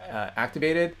energetically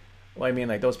activated. Well, I mean,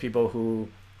 like those people who,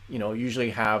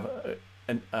 usually have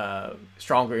a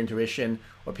stronger intuition,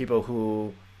 or people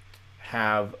who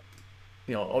have,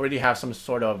 already have some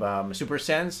sort of super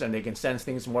sense, and they can sense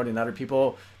things more than other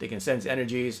people. They can sense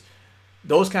energies.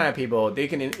 Those kind of people, they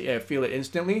can feel it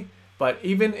instantly. But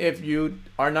even if you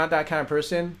are not that kind of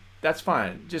person, that's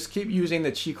fine. Just keep using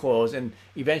the chi coils, and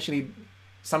eventually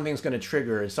something's going to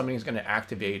trigger, something's going to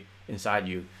activate inside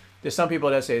you. There's some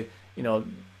people that say,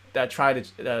 that try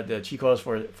the chi coils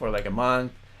for like a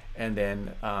month, and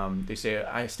then they say,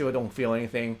 I still don't feel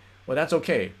anything. Well, that's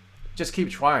okay. Just keep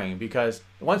trying, because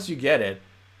once you get it,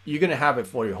 you're going to have it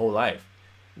for your whole life.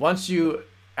 Once you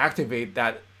activate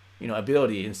that,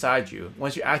 ability inside you,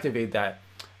 once you activate that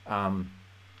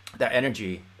that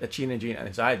energy, the chi energy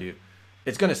inside you,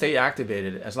 it's going to stay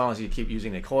activated as long as you keep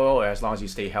using the coil, or as long as you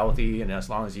stay healthy, and as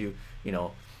long as you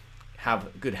have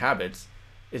good habits.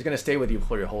 It's going to stay with you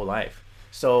for your whole life.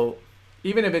 So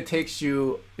even if it takes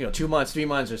you 2 months, 3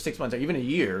 months, or 6 months, or even a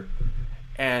year,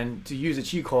 and to use a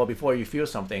chi coil before you feel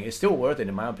something, it's still worth it,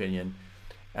 in my opinion.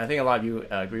 And I think a lot of you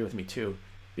agree with me too,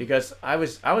 because I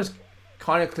was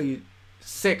chronically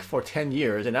sick for 10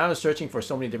 years, and I was searching for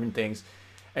so many different things,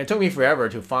 and it took me forever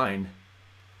to find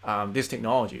this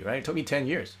technology, right? It took me 10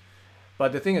 years.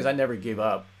 But the thing is, I never gave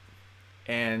up.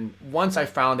 And once I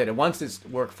found it, and once this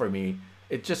worked for me,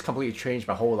 it just completely changed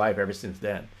my whole life ever since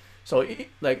then. So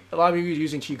like a lot of you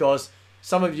using chi coils,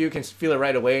 some of you can feel it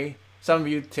right away. Some of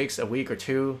you it takes a week or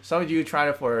two. Some of you try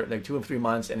it for like 2 or 3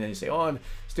 months, and then you say, oh, I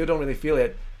still don't really feel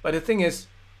it. But the thing is,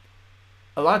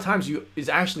 a lot of times you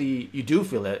do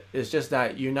feel it. It's just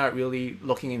that you're not really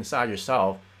looking inside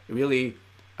yourself. You're really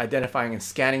identifying and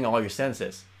scanning all your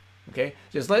senses. Okay,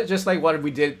 just like what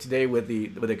we did today with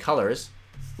the colors,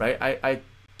 right? I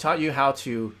taught you how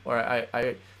to, or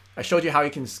I showed you how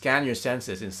you can scan your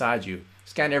senses inside you.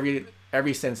 Scan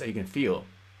every sense that you can feel.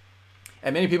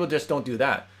 And many people just don't do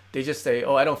that. They just say,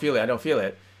 oh, I don't feel it, I don't feel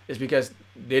it. It's because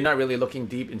they're not really looking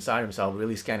deep inside themselves,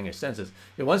 really scanning your senses.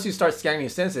 And once you start scanning your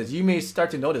senses, you may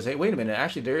start to notice, hey, wait a minute,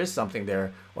 actually there is something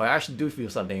there, or I actually do feel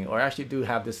something, or I actually do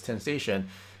have this sensation.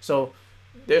 So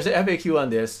there's an FAQ on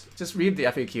this. Just read the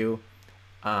FAQ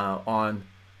on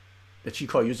the Chi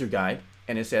Coil user guide,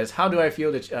 and it says, how do I feel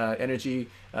the energy?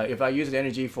 If I use the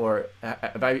energy for,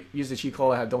 if I use the chi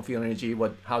coil, I don't feel energy.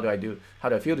 How do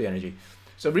I feel the energy?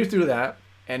 So read through that,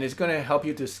 and it's going to help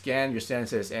you to scan your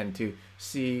senses and to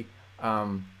see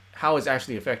how it's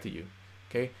actually affected you.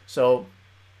 Okay, so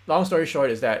long story short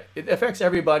is that it affects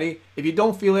everybody. If you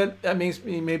don't feel it, that means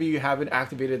maybe you haven't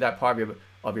activated that part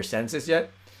of your senses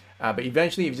yet. But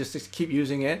eventually, if you just keep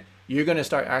using it, you're going to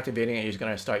start activating it. You're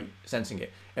going to start sensing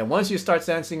it. And once you start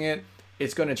sensing it,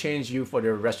 it's going to change you for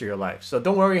the rest of your life. So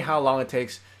don't worry how long it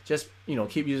takes. Just, you know,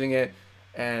 keep using it,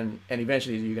 and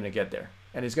eventually you're going to get there.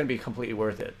 And it's going to be completely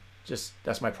worth it. Just,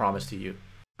 that's my promise to you.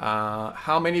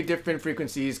 How many different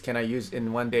frequencies can I use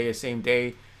in one day, the same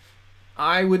day?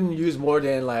 I wouldn't use more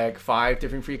than like 5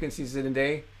 different frequencies in a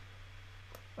day.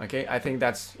 Okay, I think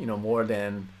that's, you know, more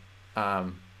than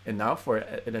enough for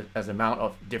as amount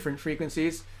of different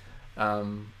frequencies.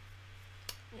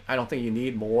 I don't think you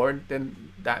need more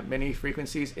than that many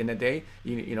frequencies in a day.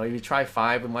 You know, if you try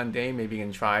 5 in one day, maybe you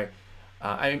can try.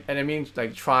 I mean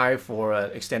like try for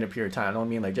an extended period of time. I don't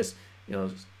mean like just, you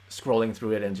know, scrolling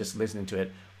through it and just listening to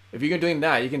it. If you're doing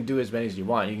that, you can do as many as you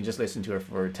want. You can just listen to it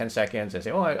for 10 seconds and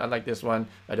say, oh, I like this one,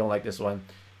 I don't like this one,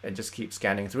 and just keep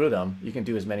scanning through them. You can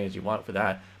do as many as you want for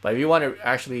that. But if you want to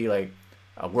actually like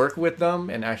work with them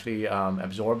and actually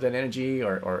absorb that energy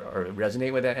or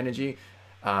resonate with that energy,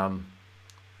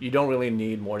 you don't really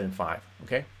need more than 5.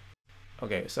 Okay.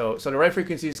 Okay. So the right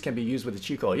frequencies can be used with the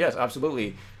chi coil. Yes,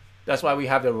 absolutely. That's why we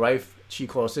have the right chi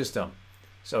coil system.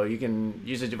 So you can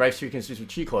use the right frequencies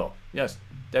with chi coil. Yes,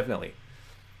 definitely.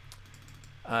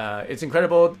 It's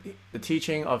incredible, the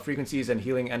teaching of frequencies and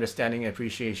healing understanding and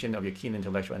appreciation of your keen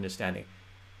intellectual understanding.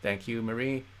 Thank you,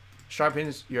 Marie.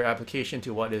 Sharpens your application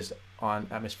to what is on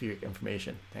atmospheric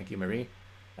information. Thank you, Marie.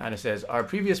 And it says, our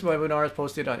previous webinars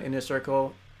posted on Inner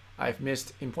Circle. I've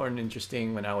missed important and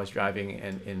interesting when I was driving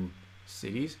and in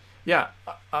cities. Yeah,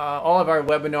 all of our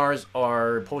webinars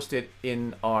are posted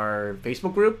in our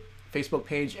Facebook group, Facebook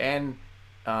page, and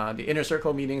the Inner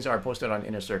Circle meetings are posted on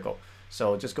Inner Circle.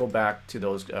 So just go back to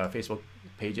those Facebook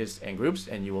pages and groups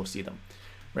and you will see them.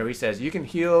 Marie says, you can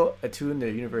heal, attune the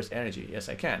universe energy. Yes,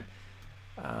 I can.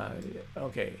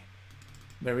 Okay.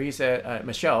 Marie said,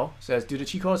 Michelle says, do the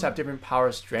chi coils have different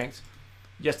power strengths?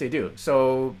 Yes, they do.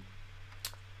 So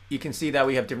you can see that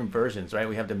we have different versions, right?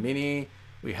 We have the mini,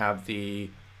 we have the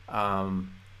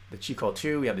chi coil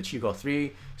 2, we have the chi coil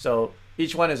 3. So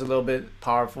each one is a little bit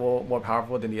powerful, more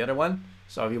powerful than the other one.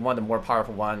 So if you want the more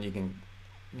powerful one, you can,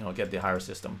 you know, get the higher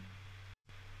system.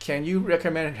 Can you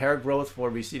recommend hair growth for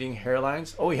receding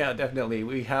hairlines? Oh yeah, definitely.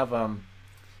 We have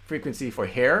frequency for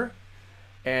hair,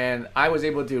 and I was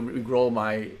able to regrow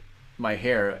my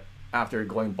hair after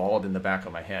going bald in the back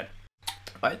of my head.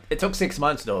 It took 6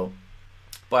 months though,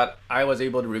 but I was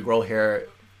able to regrow hair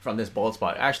from this bald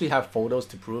spot. I actually have photos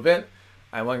to prove it.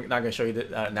 I'm not going to show you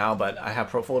that now, but I have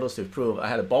photos to prove. I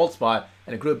had a bald spot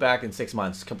and it grew back in 6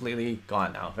 months, completely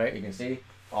gone now, right? You can see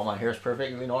all my hair is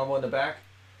perfectly normal in the back.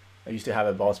 I used to have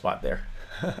a bald spot there.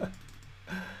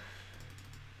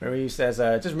 Marie says,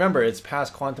 just remember, it's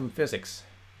past quantum physics,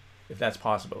 if that's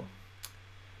possible.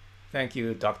 Thank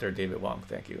you, Dr. David Wong.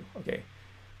 Thank you. Okay.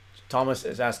 Thomas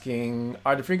is asking,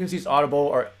 are the frequencies audible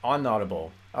or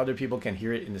unaudible? Other people can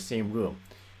hear it in the same room.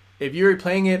 If you're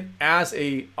playing it as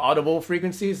a audible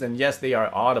frequencies, then yes, they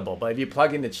are audible. But if you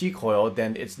plug in the chi coil,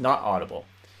 then it's not audible.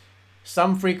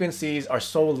 Some frequencies are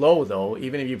so low though,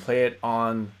 even if you play it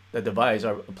on the device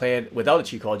or play it without the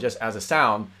chi coil, just as a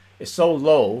sound, it's so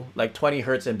low, like 20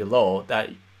 hertz and below, that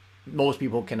most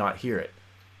people cannot hear it.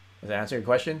 Does that answer your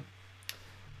question?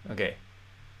 Okay.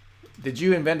 Did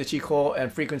you invent the chi coil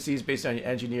and frequencies based on your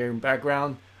engineering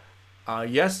background?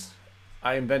 Yes,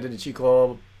 I invented the chi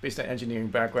coil based on engineering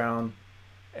background,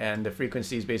 and the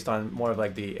frequencies based on more of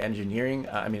like the engineering,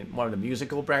 more of the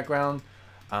musical background.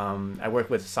 I work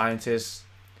with scientists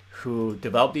who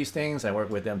develop these things. I work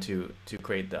with them to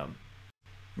create them.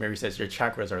 Mary says, your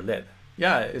chakras are lit.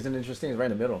 Yeah, isn't it interesting? It's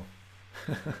right in the middle.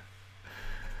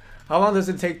 How long does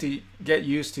it take to get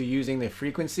used to using the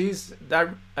frequencies? That,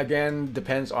 again,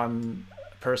 depends on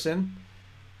person.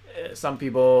 Some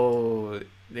people,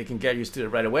 they can get used to it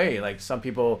right away. Like some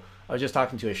people, I was just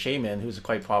talking to a shaman who's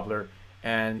quite popular,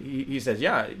 and he says,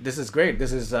 yeah, this is great.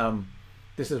 This is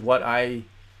what I,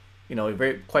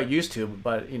 quite used to,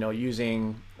 but,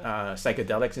 using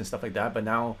psychedelics and stuff like that. But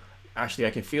now, actually,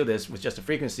 I can feel this with just a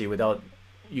frequency without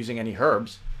using any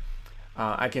herbs.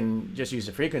 I can just use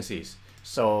the frequencies.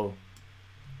 So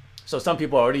some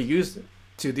people are already used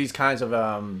to these kinds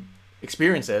of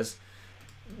experiences,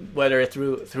 whether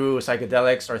through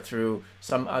psychedelics or through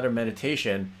some other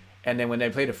meditation. And then when they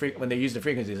play when they use the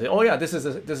frequencies, they say, oh yeah, this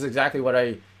is exactly what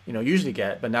I usually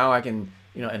get, but now I can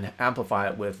and amplify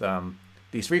it with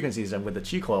these frequencies and with the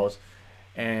chi coils,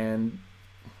 and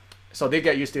so they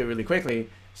get used to it really quickly.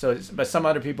 So, but some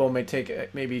other people may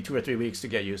take maybe 2 or 3 weeks to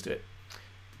get used to it.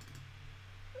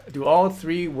 Do all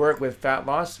 3 work with fat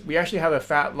loss? We actually have a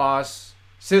fat loss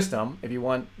system if you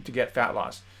want to get fat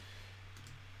loss.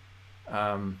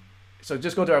 So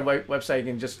just go to our website. You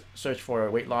can just search for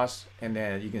weight loss, and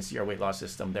then you can see our weight loss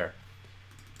system there.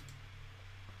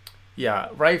 Yeah,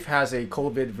 Rife has a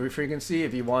COVID frequency.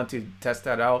 If you want to test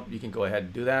that out, you can go ahead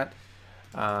and do that.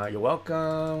 You're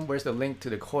welcome. Where's the link to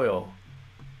the coil?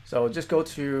 So just go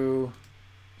to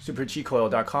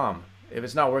superchicoil.com. If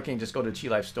it's not working, just go to Chi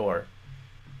Life store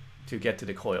to get to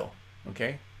the coil.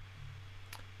 Okay.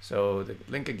 So the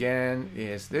link again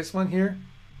is this one here,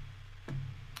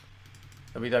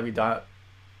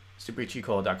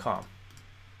 www.superchicoil.com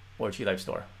or Chi Life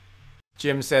store.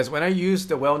 Jim says, when I use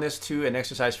the wellness 2 and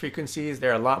exercise frequencies,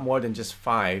 there are a lot more than just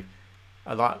 5,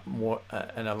 a lot more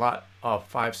and a lot of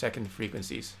 5-second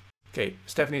frequencies. Okay,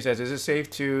 Stephanie says, is it safe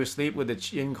to sleep with the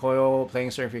Chin coil playing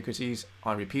certain frequencies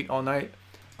on repeat all night?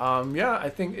 Yeah, I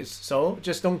think it's so.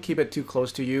 Just don't keep it too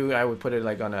close to you. I would put it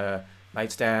like on a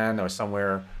nightstand or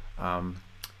somewhere,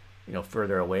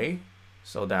 further away,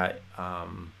 so that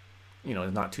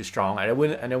it's not too strong. I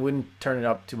wouldn't turn it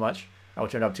up too much. I would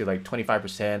turn it up to like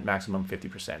 25%, maximum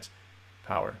 50%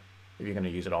 power if you're going to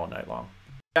use it all night long.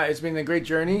 Yeah, it's been a great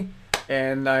journey,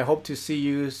 and I hope to see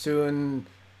you soon.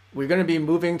 We're going to be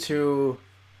moving to,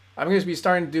 I'm going to be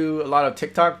starting to do a lot of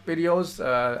TikTok videos.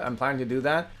 I'm planning to do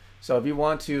that. So if you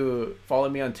want to follow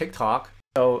me on TikTok,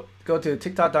 so go to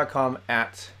tiktok.com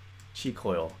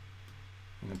 @chicoil.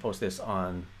 I'm going to post this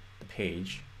on the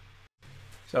page.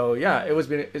 So yeah, it's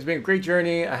been a great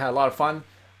journey. I had a lot of fun.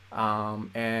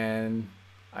 And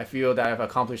I feel that I've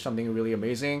accomplished something really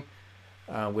amazing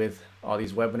with all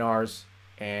these webinars.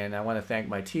 And I want to thank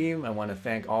my team. I want to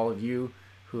thank all of you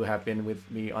who have been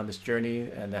with me on this journey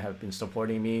and that have been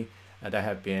supporting me, and that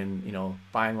have been,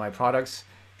 buying my products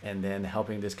and then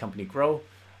helping this company grow.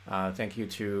 Thank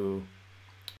you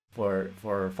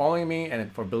for following me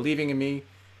and for believing in me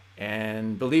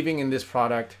and believing in this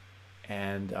product,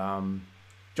 and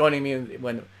joining me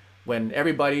when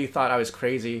everybody thought I was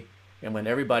crazy, and when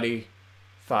everybody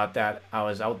thought that I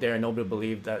was out there and nobody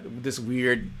believed that this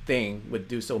weird thing would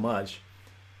do so much.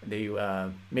 They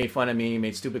made fun of me,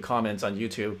 made stupid comments on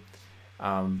YouTube.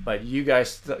 But you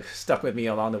guys stuck with me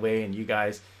along the way, and you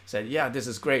guys said, yeah, this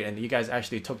is great. And you guys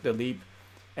actually took the leap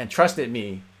and trusted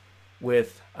me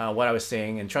with what I was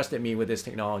saying, and trusted me with this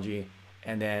technology,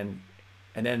 and then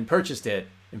purchased it,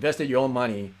 invested your own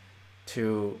money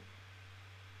to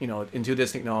into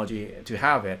this technology to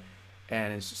have it.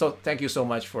 And so thank you so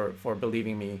much for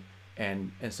believing me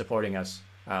and supporting us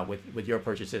with your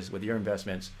purchases, with your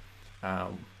investments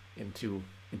into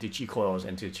Chi Coils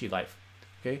and to Chi Life.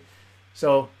 Okay,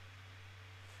 so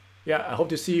yeah, I hope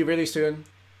to see you really soon,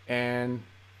 and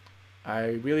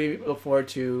I really look forward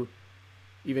to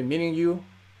even meeting you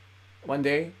one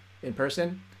day in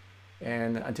person.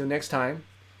 And until next time,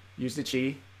 use the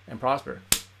Chi and prosper.